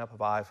incredible lineup of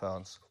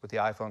iPhones with the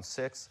iPhone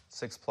 6,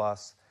 6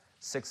 Plus,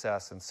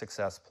 6S, and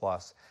 6S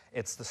Plus.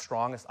 It's the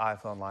strongest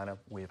iPhone lineup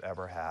we've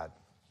ever had.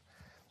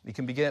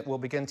 We'll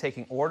begin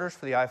taking orders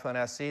for the iPhone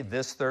SE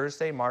this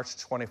Thursday, March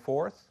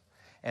 24th,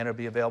 and it'll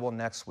be available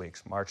next week,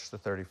 March the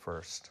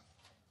 31st.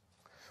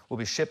 We'll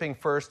be shipping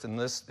first in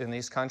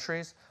these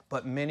countries,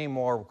 but many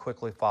more will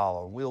quickly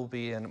follow. We'll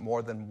be in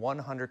more than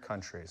 100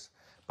 countries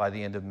by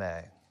the end of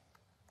May.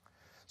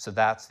 So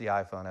that's the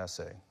iPhone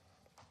SE.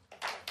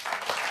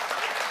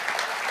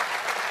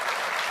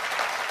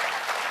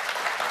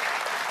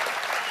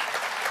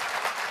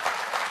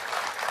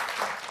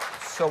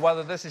 So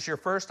whether this is your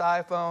first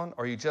iPhone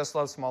or you just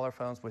love smaller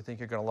phones, we think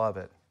you're going to love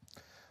it.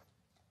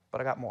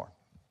 But I got more.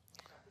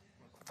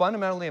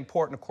 Fundamentally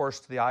important, of course,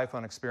 to the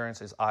iPhone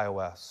experience is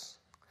iOS.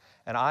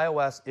 And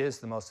iOS is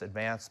the most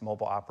advanced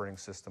mobile operating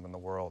system in the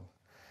world.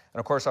 And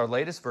of course, our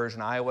latest version,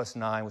 iOS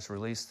 9, was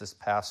released this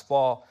past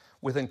fall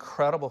with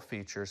incredible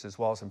features as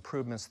well as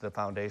improvements to the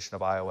foundation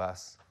of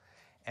iOS.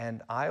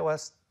 And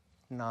iOS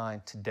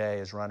 9 today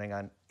is running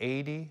on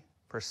 80%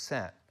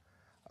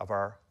 of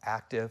our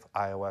active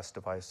iOS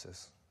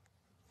devices.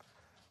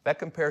 That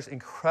compares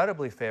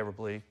incredibly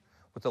favorably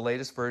with the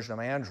latest version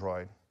of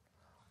Android,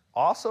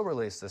 also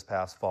released this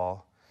past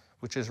fall,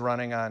 which is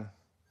running on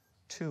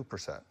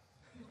 2%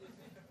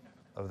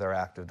 of their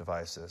active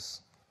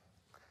devices.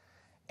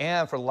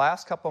 And for the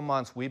last couple of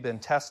months, we've been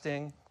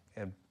testing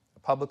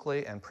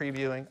publicly and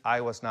previewing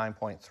iOS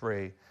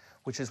 9.3,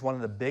 which is one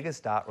of the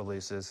biggest dot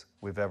releases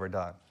we've ever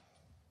done.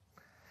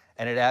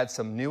 And it adds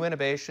some new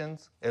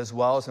innovations as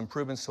well as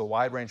improvements to a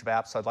wide range of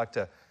apps, so I'd like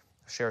to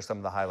share some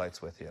of the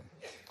highlights with you.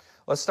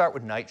 Let's start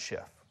with night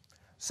shift.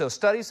 So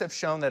studies have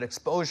shown that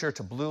exposure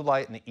to blue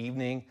light in the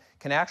evening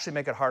can actually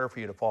make it harder for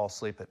you to fall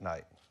asleep at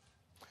night.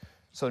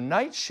 So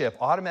night shift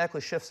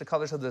automatically shifts the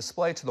colors of the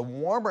display to the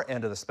warmer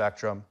end of the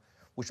spectrum,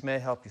 which may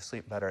help you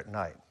sleep better at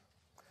night.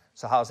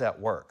 So how does that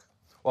work?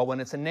 Well, when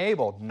it's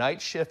enabled, night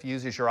shift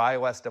uses your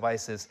iOS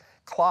device's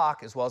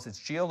clock as well as its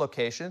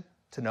geolocation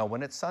to know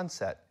when it's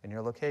sunset in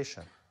your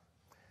location.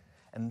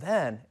 And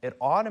then it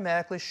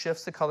automatically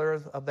shifts the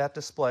color of that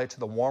display to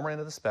the warmer end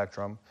of the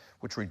spectrum,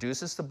 which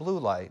reduces the blue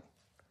light,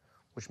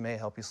 which may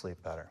help you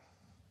sleep better.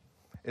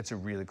 It's a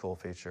really cool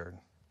feature.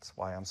 That's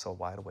why I'm so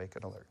wide awake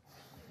and alert.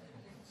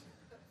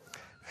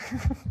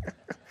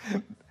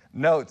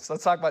 Notes.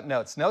 Let's talk about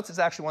Notes. Notes is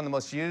actually one of the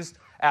most used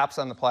apps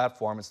on the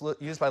platform. It's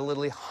used by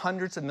literally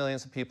hundreds of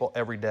millions of people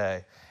every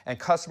day. And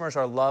customers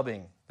are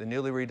loving the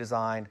newly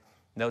redesigned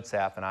Notes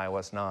app in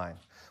iOS 9.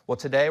 Well,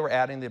 today we're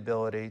adding the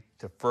ability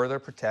to further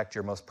protect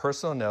your most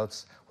personal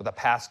notes with a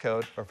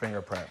passcode or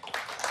fingerprint.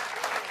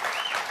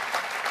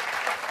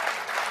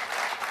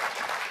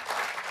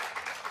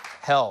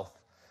 Health.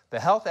 The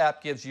Health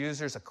app gives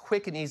users a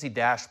quick and easy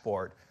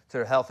dashboard to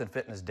their health and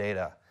fitness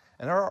data.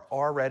 And there are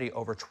already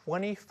over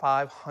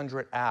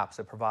 2,500 apps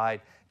that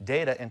provide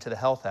data into the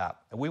Health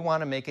app. And we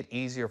want to make it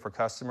easier for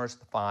customers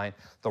to find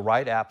the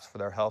right apps for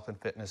their health and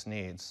fitness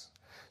needs.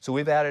 So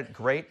we've added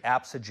great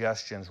app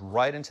suggestions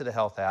right into the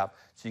Health app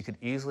so you can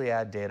easily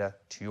add data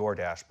to your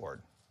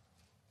dashboard.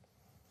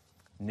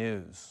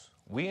 News.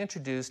 We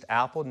introduced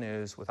Apple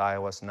News with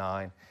iOS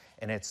 9,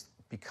 and it's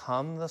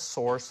become the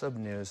source of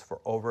news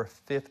for over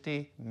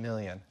 50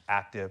 million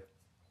active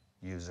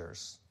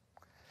users.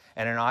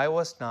 And in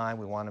iOS 9,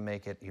 we want to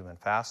make it even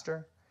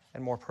faster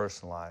and more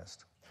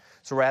personalized.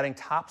 So we're adding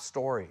top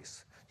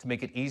stories to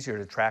make it easier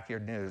to track your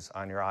news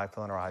on your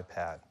iPhone or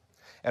iPad.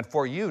 And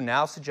For You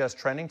now suggests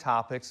trending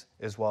topics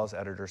as well as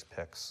editors'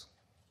 picks.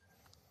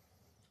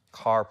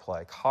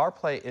 CarPlay.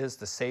 CarPlay is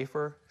the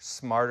safer,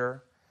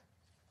 smarter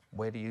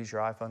way to use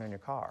your iPhone in your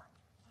car.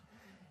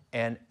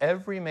 And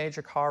every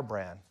major car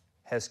brand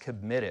has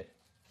committed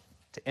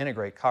to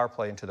integrate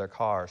CarPlay into their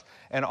cars.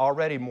 And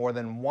already more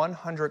than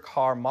 100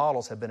 car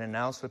models have been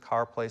announced with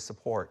CarPlay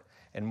support,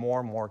 and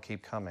more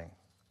keep coming.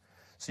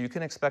 So you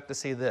can expect to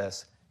see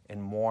this in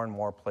more and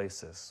more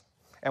places.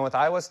 And with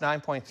iOS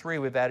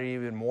 9.3, we've added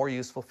even more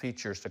useful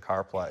features to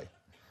CarPlay.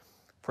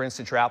 For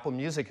instance, your Apple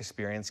Music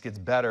experience gets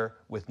better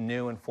with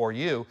New and For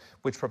You,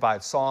 which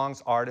provides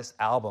songs, artists,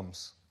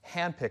 albums,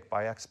 handpicked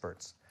by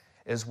experts,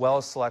 as well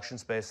as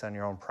selections based on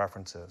your own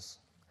preferences.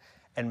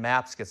 And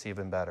Maps gets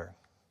even better,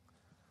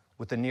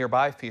 with the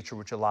Nearby feature,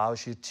 which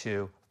allows you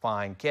to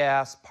find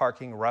gas,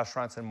 parking,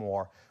 restaurants, and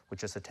more with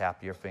just a tap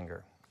of your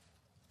finger.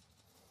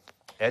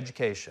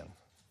 Education.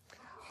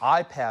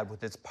 iPad,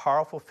 with its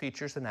powerful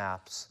features and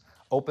apps,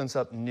 opens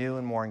up new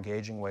and more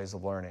engaging ways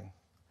of learning.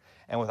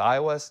 And with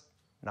iOS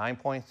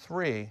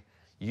 9.3,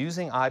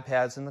 using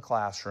iPads in the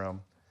classroom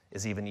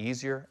is even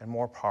easier and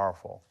more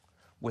powerful,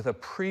 with a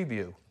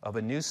preview of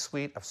a new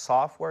suite of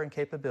software and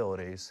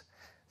capabilities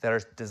that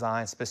are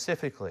designed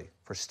specifically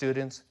for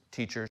students,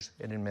 teachers,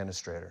 and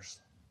administrators.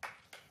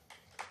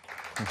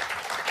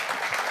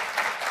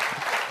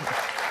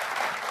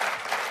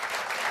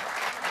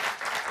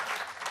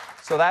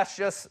 So that's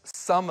just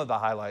some of the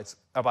highlights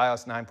of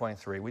iOS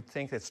 9.3. We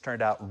think it's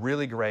turned out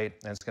really great,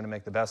 and it's going to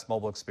make the best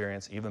mobile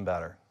experience even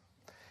better.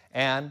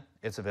 And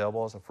it's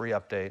available as a free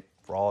update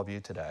for all of you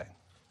today.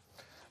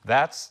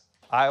 That's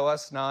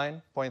iOS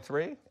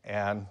 9.3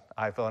 and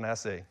iPhone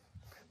SE.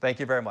 Thank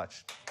you very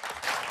much.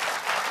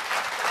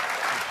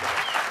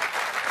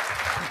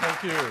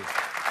 Thank you.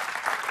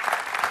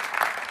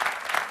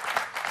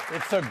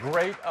 It's a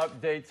great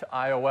update to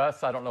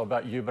iOS. I don't know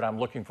about you, but I'm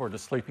looking forward to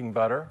sleeping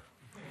better.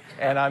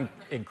 And I'm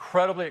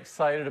incredibly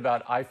excited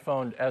about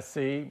iPhone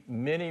SE.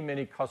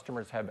 Many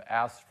customers have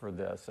asked for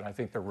this, and I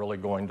think they're really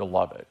going to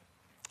love it.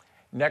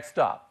 Next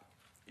up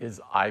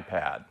is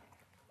iPad.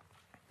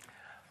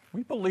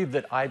 We believe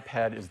that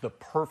iPad is the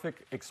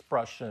perfect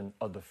expression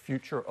of the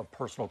future of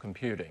personal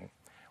computing.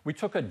 We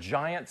took a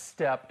giant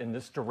step in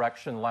this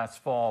direction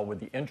last fall with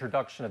the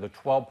introduction of the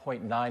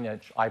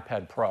 12.9-inch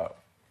iPad Pro.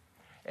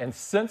 And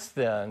since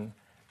then,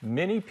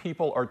 many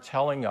people are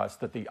telling us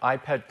that the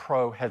iPad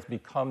Pro has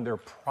become their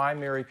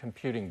primary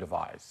computing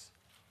device.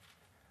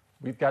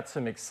 We've got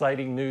some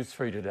exciting news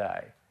for you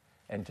today.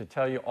 And to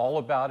tell you all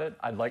about it,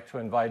 I'd like to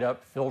invite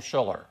up Phil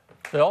Schiller.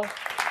 Phil?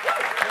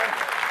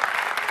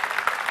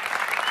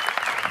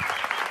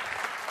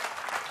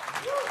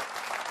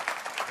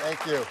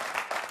 Thank you.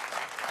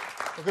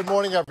 Well, good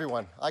morning,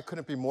 everyone. I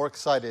couldn't be more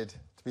excited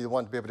to be the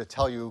one to be able to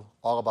tell you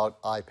all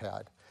about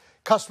iPad.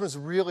 Customers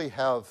really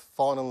have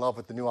fallen in love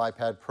with the new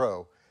iPad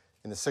Pro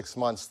in the 6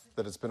 months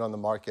that it's been on the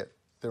market.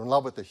 They're in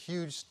love with the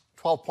huge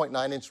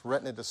 12.9-inch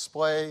Retina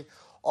display,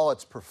 all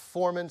its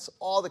performance,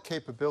 all the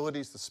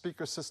capabilities, the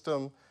speaker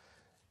system,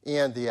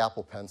 and the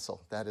Apple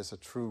Pencil. That is a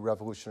true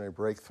revolutionary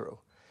breakthrough.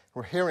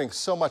 We're hearing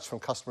so much from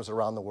customers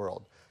around the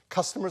world.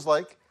 Customers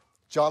like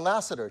John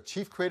Lasseter,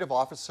 Chief Creative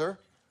Officer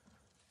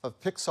of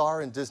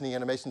Pixar and Disney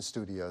Animation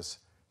Studios.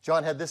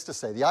 John had this to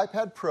say: the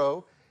iPad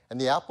Pro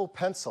and the Apple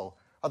Pencil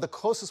are the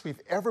closest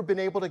we've ever been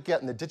able to get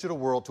in the digital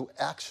world to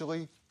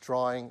actually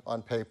drawing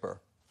on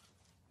paper.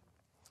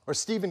 Or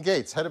Stephen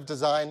Gates, Head of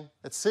Design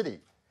at Citi.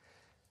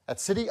 At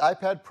Citi,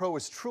 iPad Pro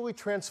is truly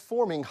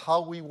transforming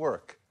how we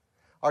work.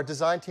 Our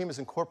design team has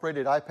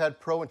incorporated iPad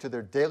Pro into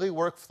their daily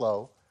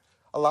workflow,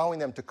 allowing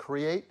them to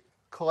create,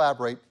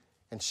 collaborate,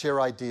 and share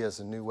ideas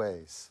in new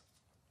ways.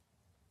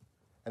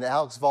 And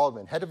Alex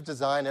Waldman, Head of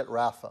Design at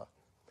Rafa.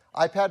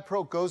 iPad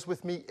Pro goes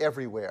with me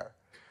everywhere.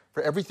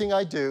 For everything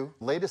I do,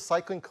 latest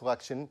cycling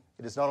collection,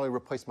 it has not only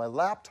replaced my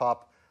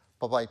laptop,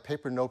 but my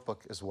paper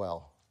notebook as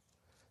well.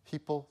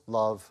 People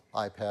love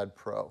iPad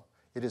Pro.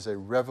 It is a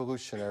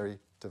revolutionary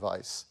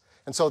device.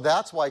 And so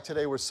that's why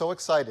today we're so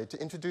excited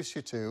to introduce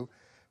you to,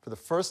 for the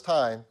first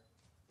time,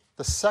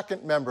 the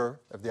second member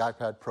of the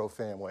iPad Pro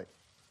family.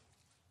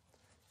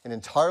 An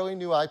entirely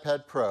new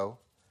iPad Pro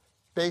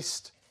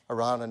based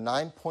around a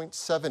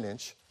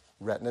 9.7-inch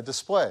Retina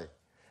display.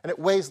 And it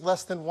weighs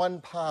less than 1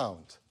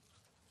 pound.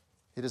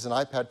 It is an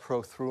iPad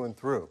Pro through and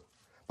through.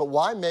 But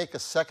why make a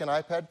second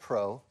iPad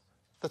Pro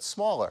that's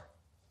smaller?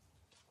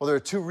 Well, there are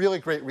two really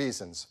great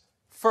reasons.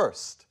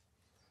 First,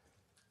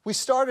 we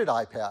started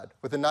iPad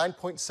with a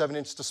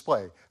 9.7-inch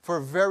display for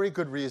a very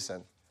good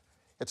reason.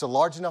 It's a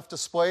large enough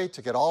display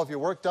to get all of your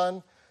work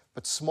done,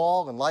 but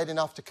small and light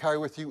enough to carry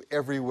with you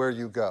everywhere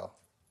you go.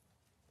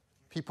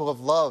 People have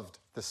loved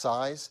the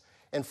size,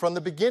 and from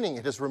the beginning,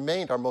 it has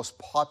remained our most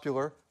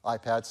popular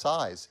iPad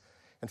size.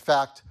 In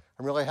fact,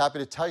 I'm really happy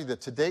to tell you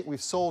that to date,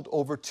 we've sold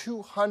over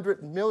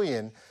 200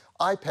 million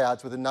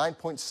iPads with a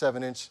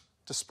 9.7-inch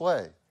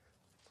display.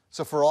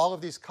 So for all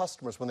of these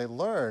customers, when they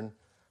learn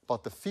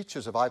about the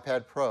features of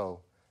iPad Pro,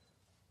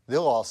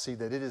 they'll all see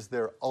that it is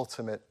their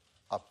ultimate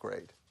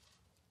upgrade.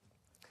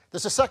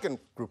 There's a second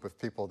group of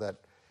people that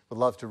would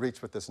love to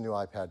reach with this new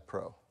iPad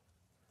Pro.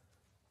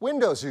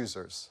 Windows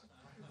users.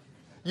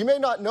 You may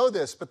not know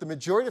this, but the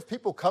majority of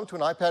people who come to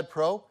an iPad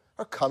Pro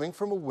are coming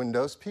from a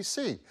Windows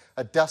PC,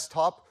 a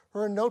desktop,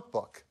 or a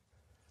notebook.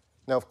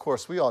 Now, of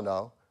course, we all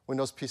know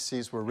Windows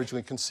PCs were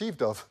originally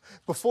conceived of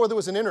before there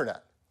was an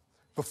internet,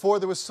 before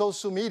there was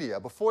social media,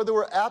 before there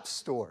were app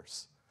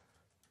stores.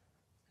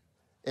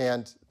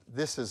 And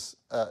this is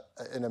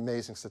an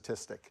amazing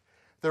statistic.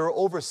 There are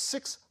over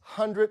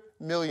 600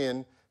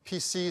 million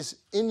PCs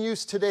in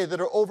use today that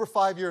are over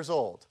 5 years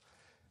old.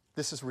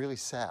 This is really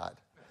sad.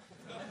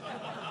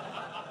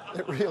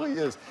 It really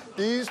is.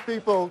 These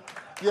people,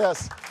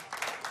 yes,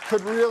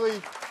 could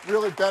really,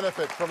 really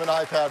benefit from an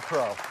iPad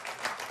Pro.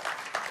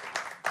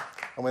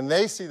 And when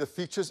they see the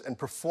features and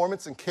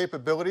performance and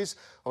capabilities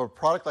of a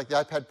product like the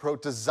iPad Pro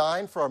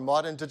designed for our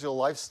modern digital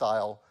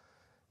lifestyle,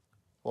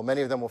 well,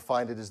 many of them will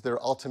find it is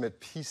their ultimate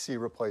PC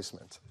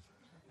replacement.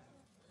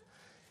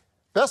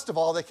 Best of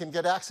all, they can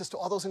get access to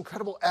all those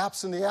incredible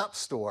apps in the App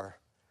Store.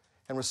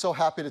 And we're so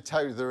happy to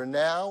tell you there are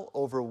now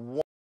over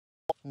 1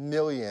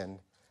 million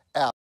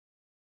apps.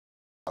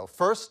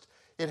 First,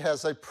 it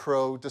has a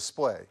Pro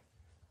display,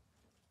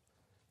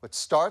 which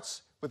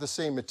starts with the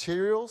same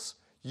materials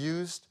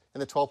used in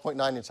the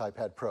 12.9-inch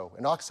iPad Pro,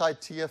 an oxide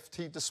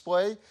TFT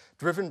display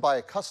driven by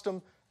a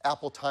custom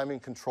Apple timing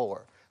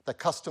controller. That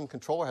custom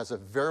controller has a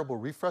variable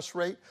refresh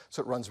rate,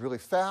 so it runs really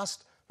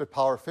fast but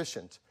power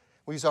efficient.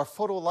 We use our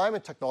photo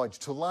alignment technology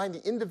to align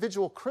the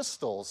individual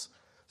crystals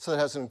so that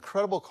it has an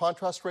incredible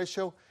contrast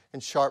ratio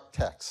and sharp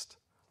text.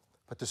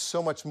 But there's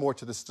so much more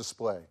to this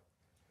display.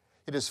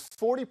 It is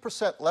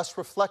 40% less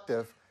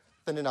reflective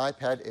than an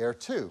iPad Air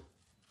 2.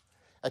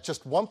 At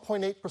just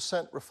 1.8%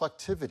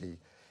 reflectivity,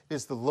 it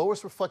is the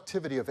lowest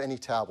reflectivity of any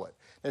tablet.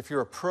 And if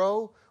you're a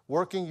pro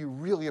working, you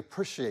really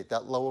appreciate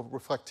that low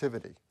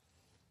reflectivity.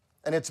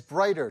 And it's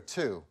brighter,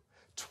 too,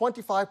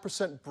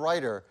 25%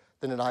 brighter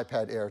than an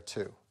iPad Air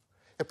 2.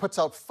 It puts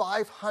out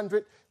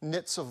 500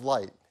 nits of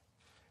light,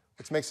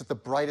 which makes it the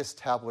brightest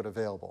tablet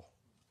available.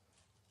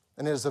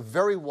 And it has a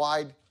very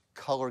wide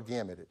color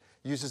gamut. It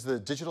uses the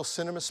digital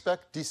cinema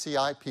spec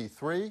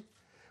DCI-P3,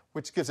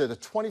 which gives it a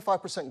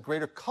 25%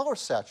 greater color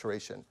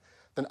saturation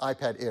than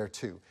iPad Air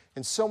 2.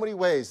 In so many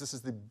ways, this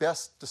is the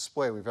best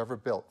display we've ever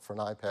built for an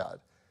iPad.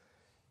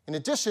 In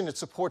addition, it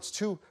supports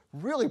 2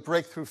 really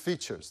breakthrough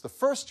features. The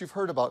first you've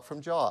heard about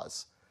from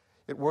JAWS.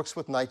 It works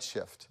with night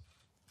shift.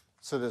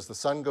 So that as the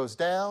sun goes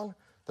down,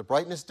 the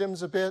brightness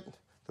dims a bit,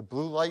 the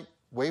blue light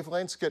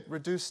wavelengths get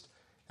reduced,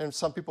 and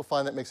some people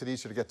find that makes it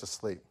easier to get to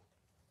sleep.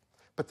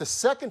 But the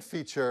second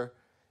feature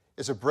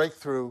is a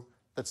breakthrough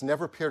that's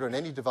never appeared on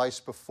any device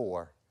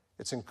before.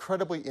 It's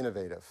incredibly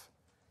innovative.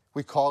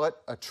 We call it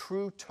a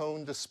true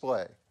tone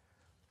display.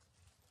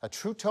 A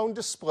true tone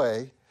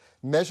display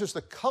measures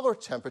the color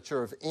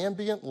temperature of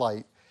ambient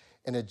light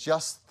and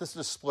adjusts this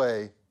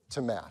display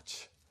to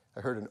match. I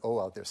heard an O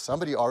out there.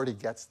 Somebody already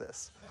gets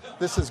this.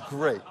 This is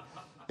great.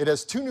 It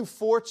has 2 new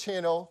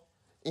 4-channel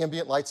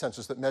ambient light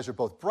sensors that measure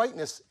both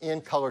brightness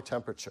and color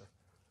temperature.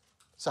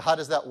 So how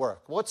does that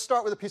work? Well, let's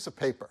start with a piece of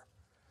paper.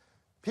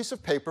 A piece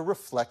of paper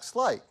reflects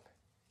light.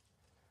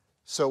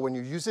 So when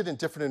you use it in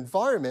different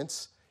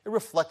environments, it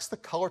reflects the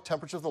color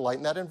temperature of the light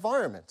in that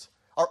environment.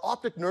 Our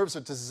optic nerves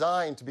are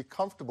designed to be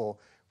comfortable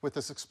with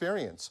this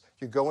experience.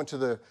 You go into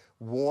the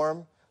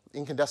warm,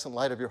 incandescent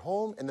light of your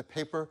home, and the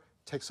paper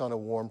takes on a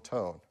warm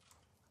tone.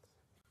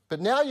 But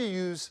now you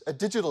use a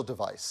digital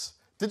device.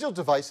 Digital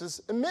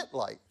devices emit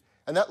light,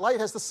 and that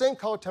light has the same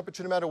color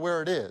temperature no matter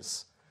where it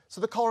is.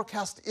 So the color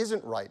cast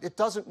isn't right. It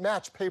doesn't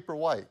match paper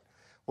white.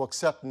 Well,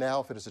 except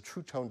now if it is a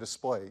true tone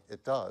display,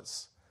 it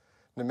does.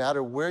 No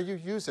matter where you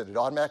use it, it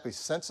automatically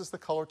senses the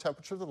color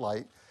temperature of the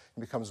light and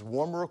becomes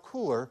warmer or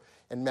cooler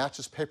and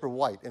matches paper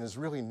white and is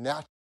really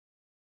natural.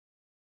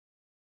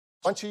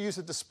 Once you use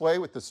a display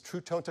with this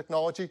true tone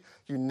technology,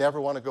 you never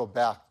want to go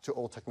back to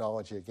old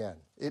technology again.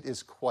 It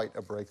is quite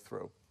a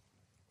breakthrough.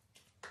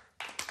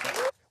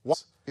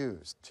 Once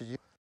used to use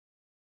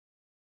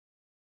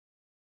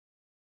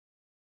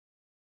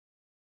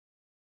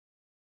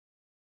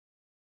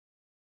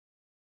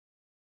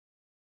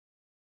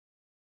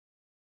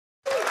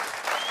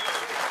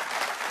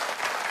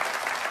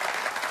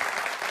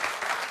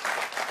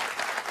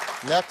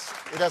Next,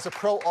 it has a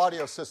Pro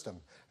audio system.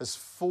 It has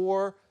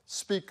 4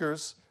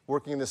 speakers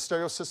working in the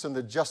stereo system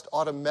that adjust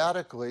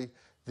automatically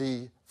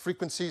the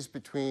frequencies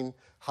between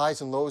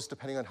highs and lows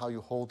depending on how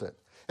you hold it.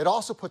 It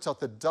also puts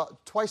out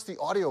twice the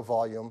audio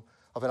volume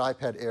of an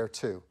iPad Air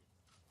 2.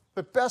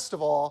 But best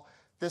of all,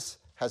 this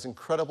has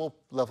incredible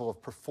level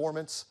of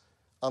performance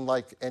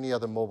unlike any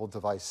other mobile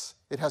device.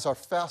 It has our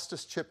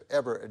fastest chip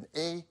ever, an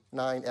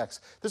A9X.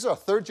 This is our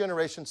 3rd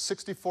generation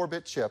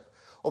 64-bit chip,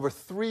 over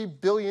 3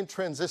 billion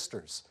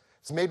transistors.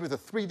 It's made with a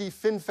 3D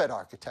FinFET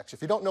architecture.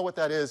 If you don't know what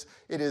that is,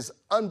 it is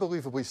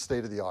unbelievably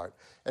state-of-the-art,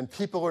 and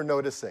people are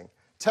noticing.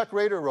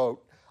 TechRadar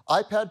wrote,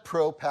 iPad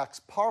Pro packs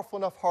powerful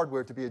enough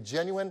hardware to be a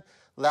genuine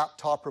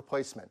laptop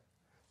replacement,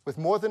 with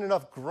more than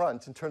enough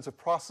grunt in terms of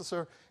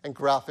processor and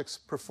graphics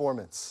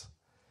performance.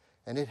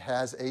 And it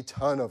has a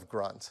ton of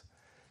grunt.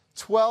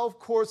 12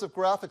 cores of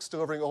graphics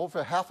delivering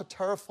over half a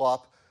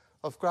teraflop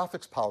of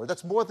graphics power.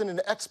 That's more than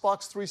an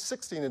Xbox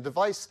 360 in a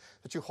device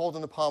that you hold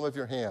in the palm of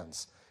your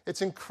hands.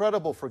 It's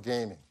incredible for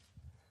gaming.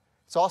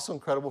 It's also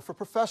incredible for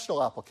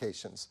professional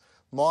applications,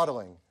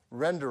 modeling,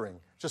 rendering,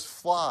 just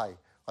fly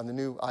on the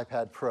new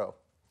iPad Pro.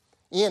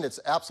 And it's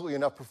absolutely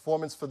enough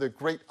performance for the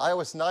great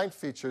iOS 9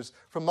 features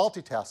for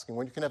multitasking,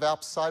 when you can have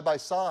apps side by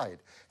side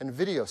and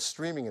video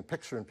streaming in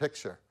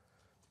picture.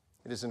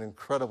 It is an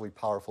incredibly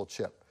powerful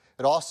chip.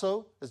 It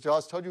also, as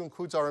Jaws told you,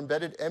 includes our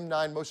embedded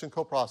M9 motion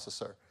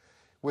coprocessor.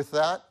 With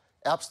that,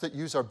 apps that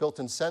use our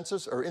built-in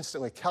sensors are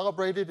instantly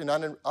calibrated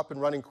and up and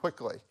running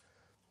quickly.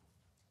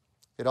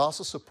 It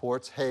also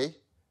supports Hey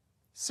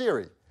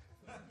Siri.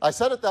 I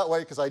said it that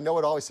way because I know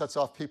it always sets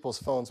off people's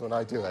phones when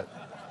I do it.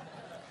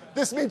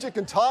 This means you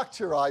can talk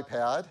to your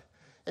iPad,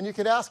 and you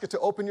can ask it to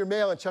open your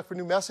mail and check for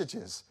new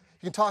messages.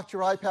 You can talk to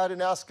your iPad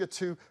and ask it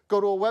to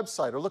go to a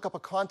website or look up a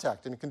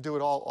contact, and it can do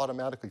it all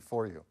automatically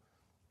for you.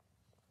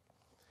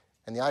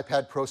 And the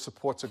iPad Pro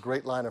supports a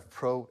great line of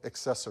Pro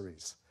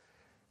accessories.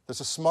 There's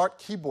a smart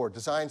keyboard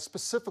designed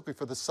specifically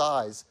for the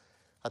size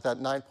at that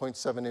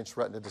 9.7-inch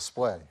Retina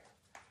display.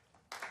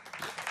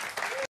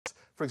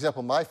 For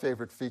example, my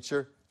favorite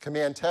feature,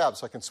 Command Tab,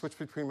 so I can switch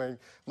between my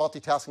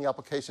multitasking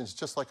applications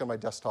just like on my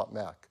desktop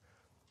Mac.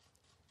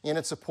 And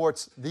it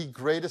supports the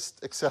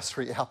greatest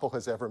accessory Apple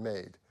has ever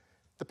made,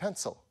 the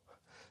pencil.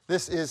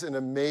 This is an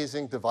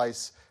amazing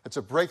device. It's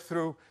a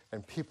breakthrough,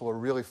 and people are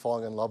really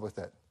falling in love with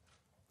it.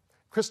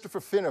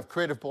 Christopher Finn of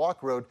Creative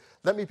Block wrote,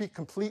 "Let me be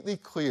completely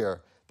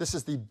clear. This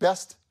is the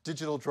best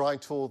digital drawing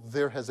tool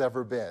there has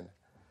ever been."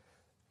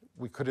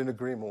 We couldn't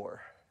agree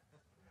more.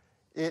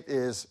 It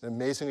is an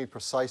amazingly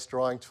precise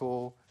drawing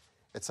tool.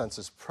 It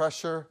senses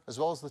pressure as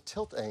well as the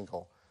tilt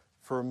angle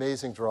for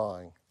amazing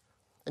drawing.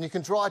 And you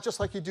can draw it just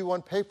like you do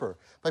on paper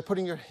by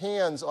putting your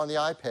hands on the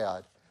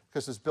iPad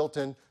because there's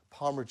built-in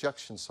palm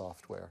rejection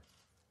software.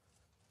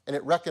 And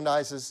it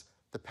recognizes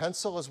the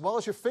pencil as well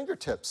as your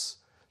fingertips,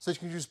 so you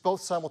can use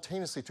both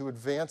simultaneously to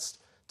advanced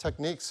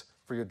techniques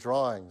for your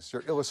drawings,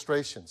 your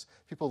illustrations.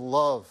 People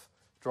love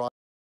drawing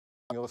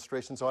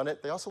illustrations on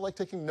it. They also like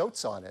taking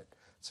notes on it.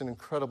 It's an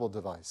incredible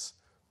device.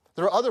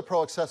 There are other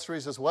Pro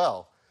accessories as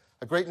well.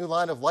 A great new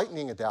line of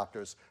Lightning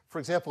adapters. For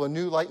example, a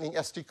new Lightning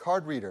SD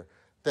card reader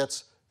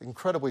that's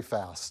incredibly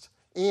fast.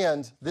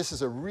 And this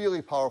is a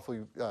really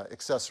powerful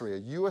accessory, a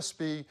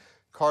USB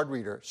card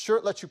reader. Sure,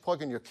 it lets you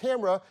plug in your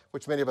camera,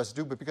 which many of us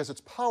do, but because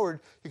it's powered,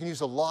 you can use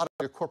a lot of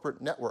your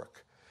corporate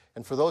network.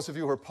 And for those of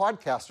you who are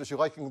podcasters,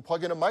 you can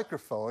plug in a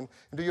microphone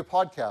and do your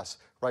podcasts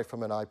right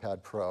from an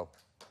iPad Pro.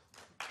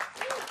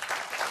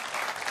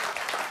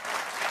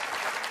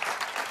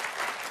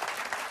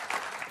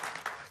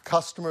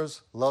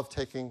 Customers love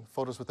taking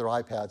photos with their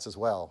iPads as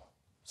well.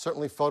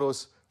 Certainly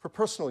photos for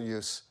personal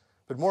use,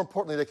 but more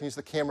importantly, they can use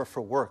the camera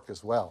for work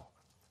as well.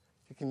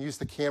 You can use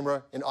the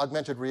camera in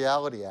augmented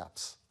reality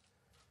apps.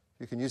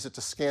 You can use it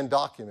to scan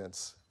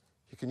documents.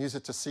 You can use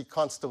it to see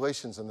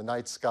constellations in the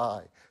night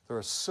sky. There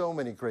are so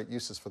many great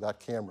uses for that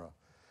camera.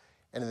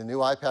 And in the new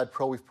iPad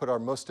Pro, we've put our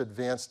most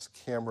advanced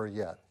camera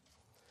yet.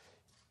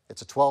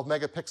 It's a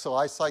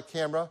 12-megapixel iSight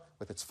camera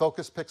with its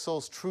focus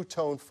pixels, true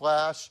tone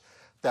flash,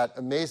 that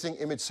amazing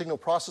image signal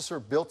processor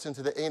built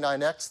into the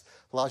A9X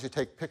allows you to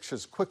take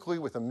pictures quickly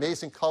with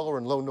amazing color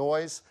and low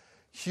noise,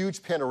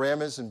 huge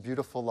panoramas, and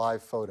beautiful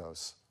live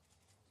photos.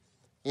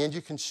 And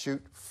you can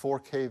shoot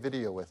 4K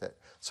video with it.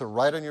 So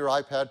right on your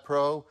iPad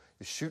Pro,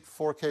 you shoot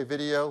 4K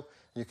video, and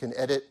you can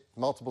edit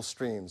multiple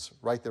streams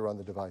right there on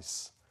the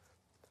device.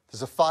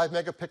 There's a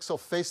 5-megapixel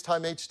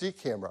FaceTime HD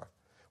camera,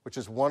 which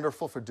is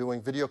wonderful for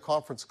doing video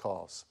conference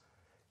calls.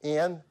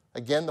 And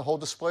again, the whole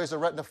display is a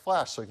Retina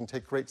flash, so you can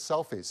take great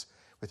selfies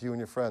with you and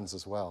your friends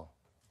as well.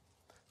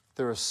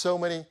 There are so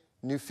many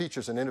new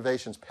features and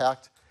innovations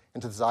packed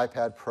into this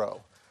iPad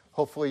Pro.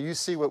 Hopefully you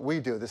see what we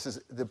do. This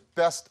is the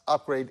best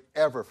upgrade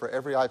ever for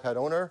every iPad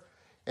owner,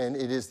 and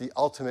it is the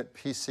ultimate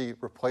PC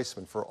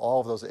replacement for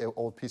all of those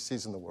old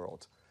PCs in the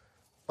world.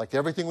 Like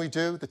everything we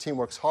do, the team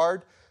works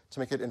hard to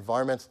make it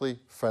environmentally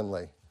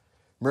friendly.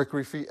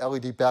 Mercury-free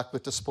LED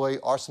backlit display,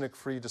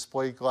 arsenic-free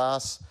display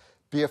glass,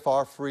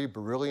 BFR-free,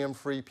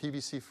 beryllium-free,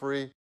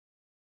 PVC-free,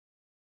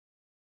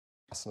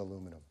 and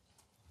aluminum.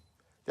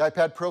 The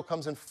iPad Pro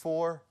comes in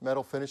 4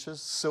 metal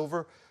finishes: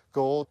 silver,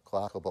 gold,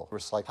 glassable,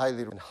 recycled,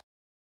 highly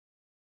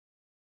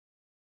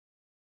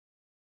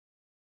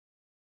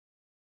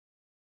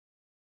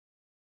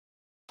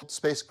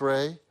space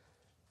gray,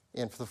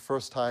 and for the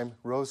first time,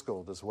 rose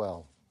gold as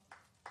well.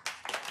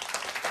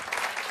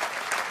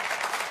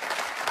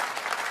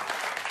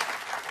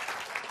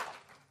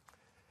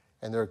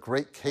 And there are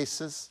great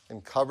cases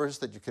and covers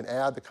that you can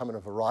add that come in a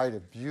variety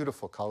of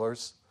beautiful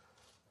colors.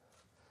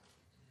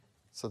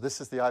 So this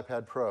is the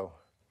iPad Pro.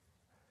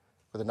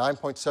 With a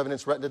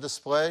 9.7-inch Retina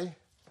display,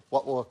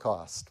 what will it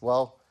cost?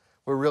 Well,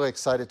 we're really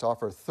excited to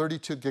offer a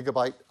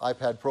 32-gigabyte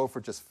iPad Pro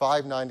for just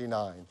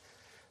 $599.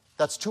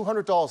 That's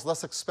 $200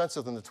 less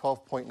expensive than the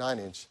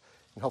 12.9-inch,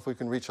 and hopefully we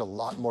can reach a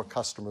lot more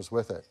customers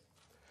with it.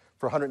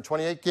 For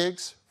 128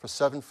 gigs, for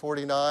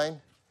 $749,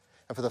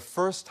 And for the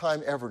first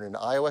time ever in an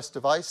iOS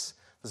device,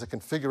 there's a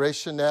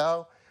configuration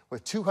now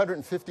with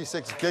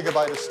 256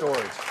 gigabyte of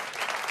storage.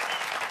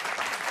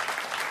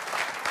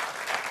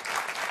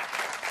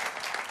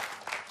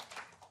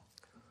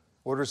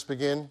 Orders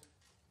begin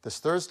this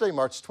Thursday,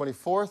 March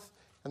 24th,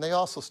 and they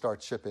also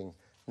start shipping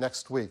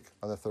next week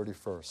on the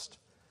 31st.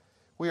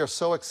 We are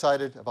so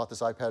excited about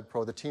this iPad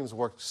Pro. The team's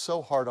worked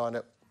so hard on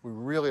it. We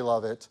really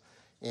love it.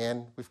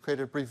 And we've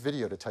created a brief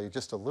video to tell you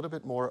just a little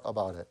bit more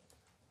about it.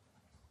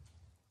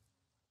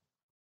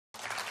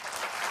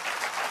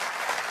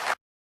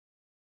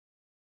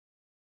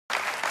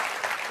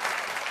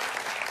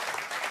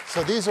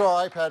 So these are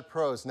our iPad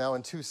Pros now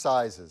in two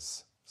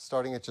sizes,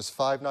 starting at just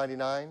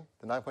 $599,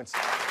 the 9.6.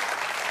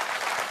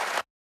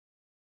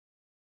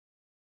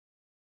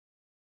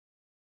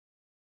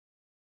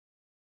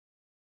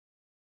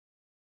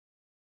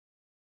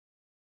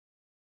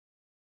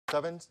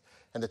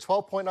 And the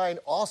 12.9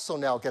 also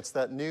now gets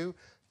that new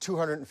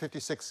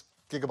 256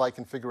 gigabyte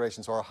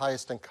configuration, so our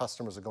highest-end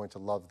customers are going to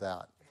love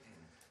that.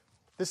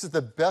 This is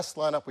the best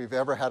lineup we've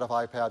ever had of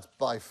iPads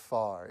by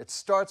far. It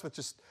starts with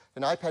just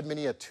an iPad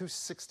mini at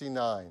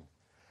 $269.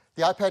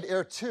 The iPad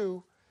Air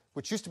 2,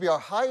 which used to be our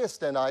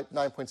highest-end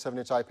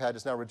 9.7-inch iPad,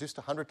 is now reduced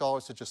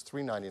 $100 to just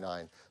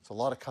 $399. So a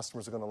lot of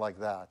customers are going to like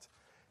that.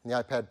 And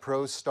the iPad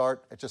Pros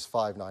start at just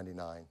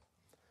 $599.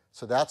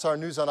 So that's our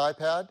news on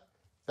iPad.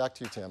 Back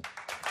to you, Tim.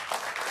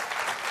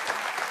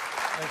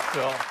 Thanks,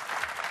 Bill.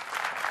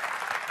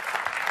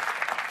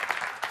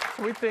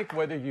 So we think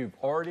whether you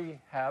already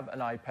have an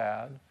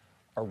iPad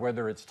or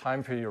whether it's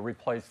time for you to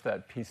replace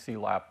that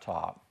PC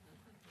laptop,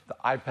 the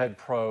iPad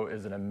Pro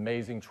is an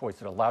amazing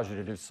choice. It allows you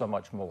to do so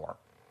much more.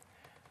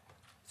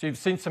 So you've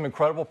seen some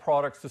incredible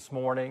products this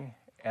morning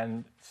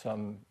and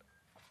some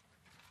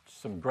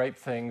great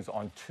things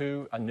on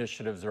two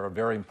initiatives that are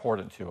very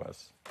important to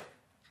us,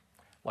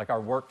 like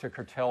our work to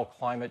curtail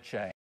climate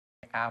change,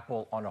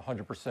 Apple on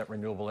 100%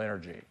 renewable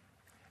energy,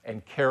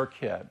 and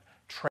CareKit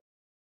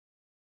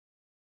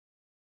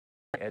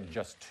at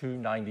just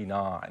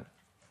 $299.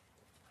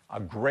 A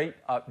great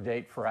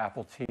update for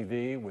Apple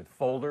TV with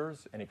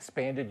folders and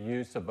expanded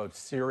use of both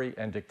Siri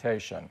and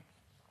dictation.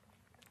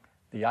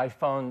 The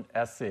iPhone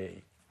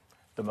SE,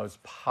 the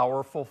most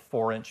powerful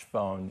 4-inch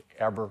phone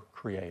ever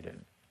created.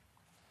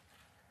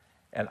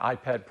 An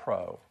iPad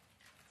Pro,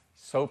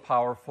 so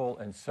powerful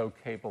and so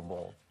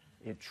capable,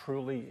 it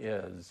truly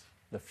is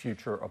the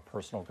future of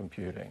personal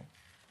computing.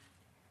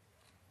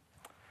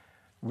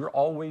 We're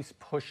always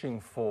pushing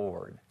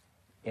forward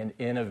and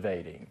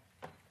innovating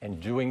and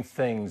doing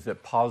things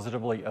that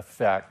positively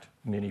affect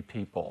many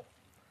people.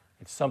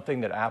 It's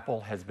something that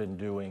Apple has been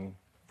doing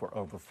for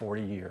over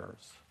 40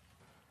 years.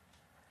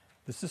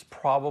 This is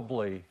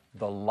probably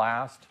the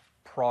last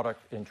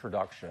product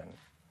introduction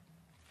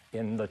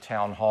in the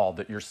town hall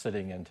that you're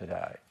sitting in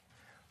today.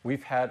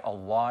 We've had a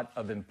lot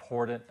of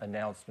important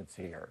announcements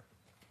here.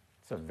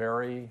 It's a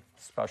very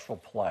special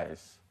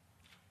place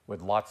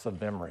with lots of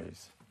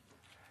memories.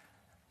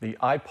 The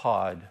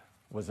iPod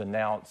was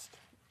announced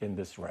in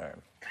this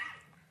room,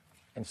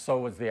 and so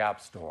was the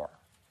App Store.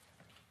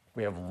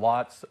 We have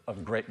lots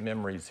of great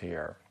memories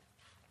here.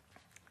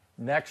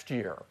 Next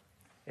year,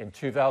 in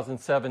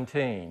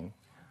 2017,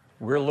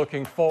 we're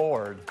looking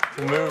forward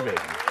to moving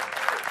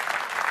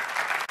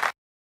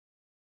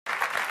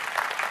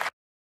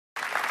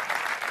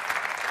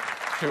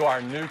to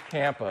our new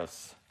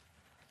campus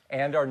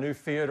and our new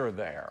theater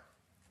there.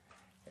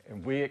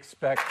 And we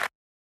expect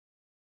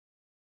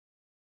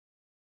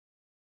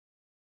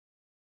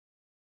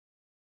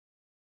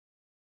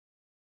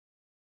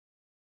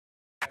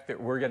that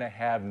we're going to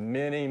have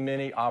many,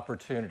 many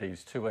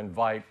opportunities to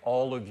invite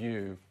all of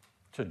you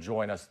to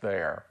join us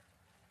there.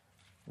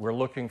 We're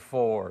looking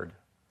forward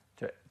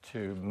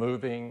to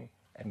moving,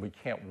 and we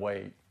can't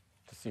wait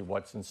to see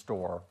what's in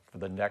store for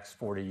the next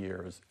 40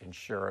 years and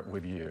share it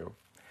with you.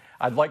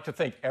 I'd like to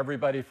thank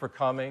everybody for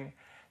coming.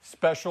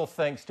 Special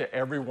thanks to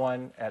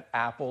everyone at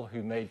Apple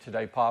who made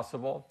today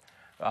possible.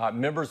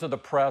 Members of the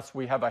press,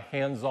 we have a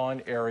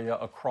hands-on area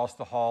across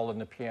the hall in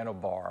the piano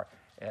bar.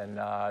 And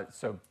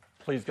so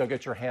please go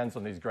get your hands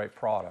on these great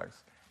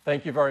products.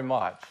 Thank you very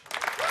much.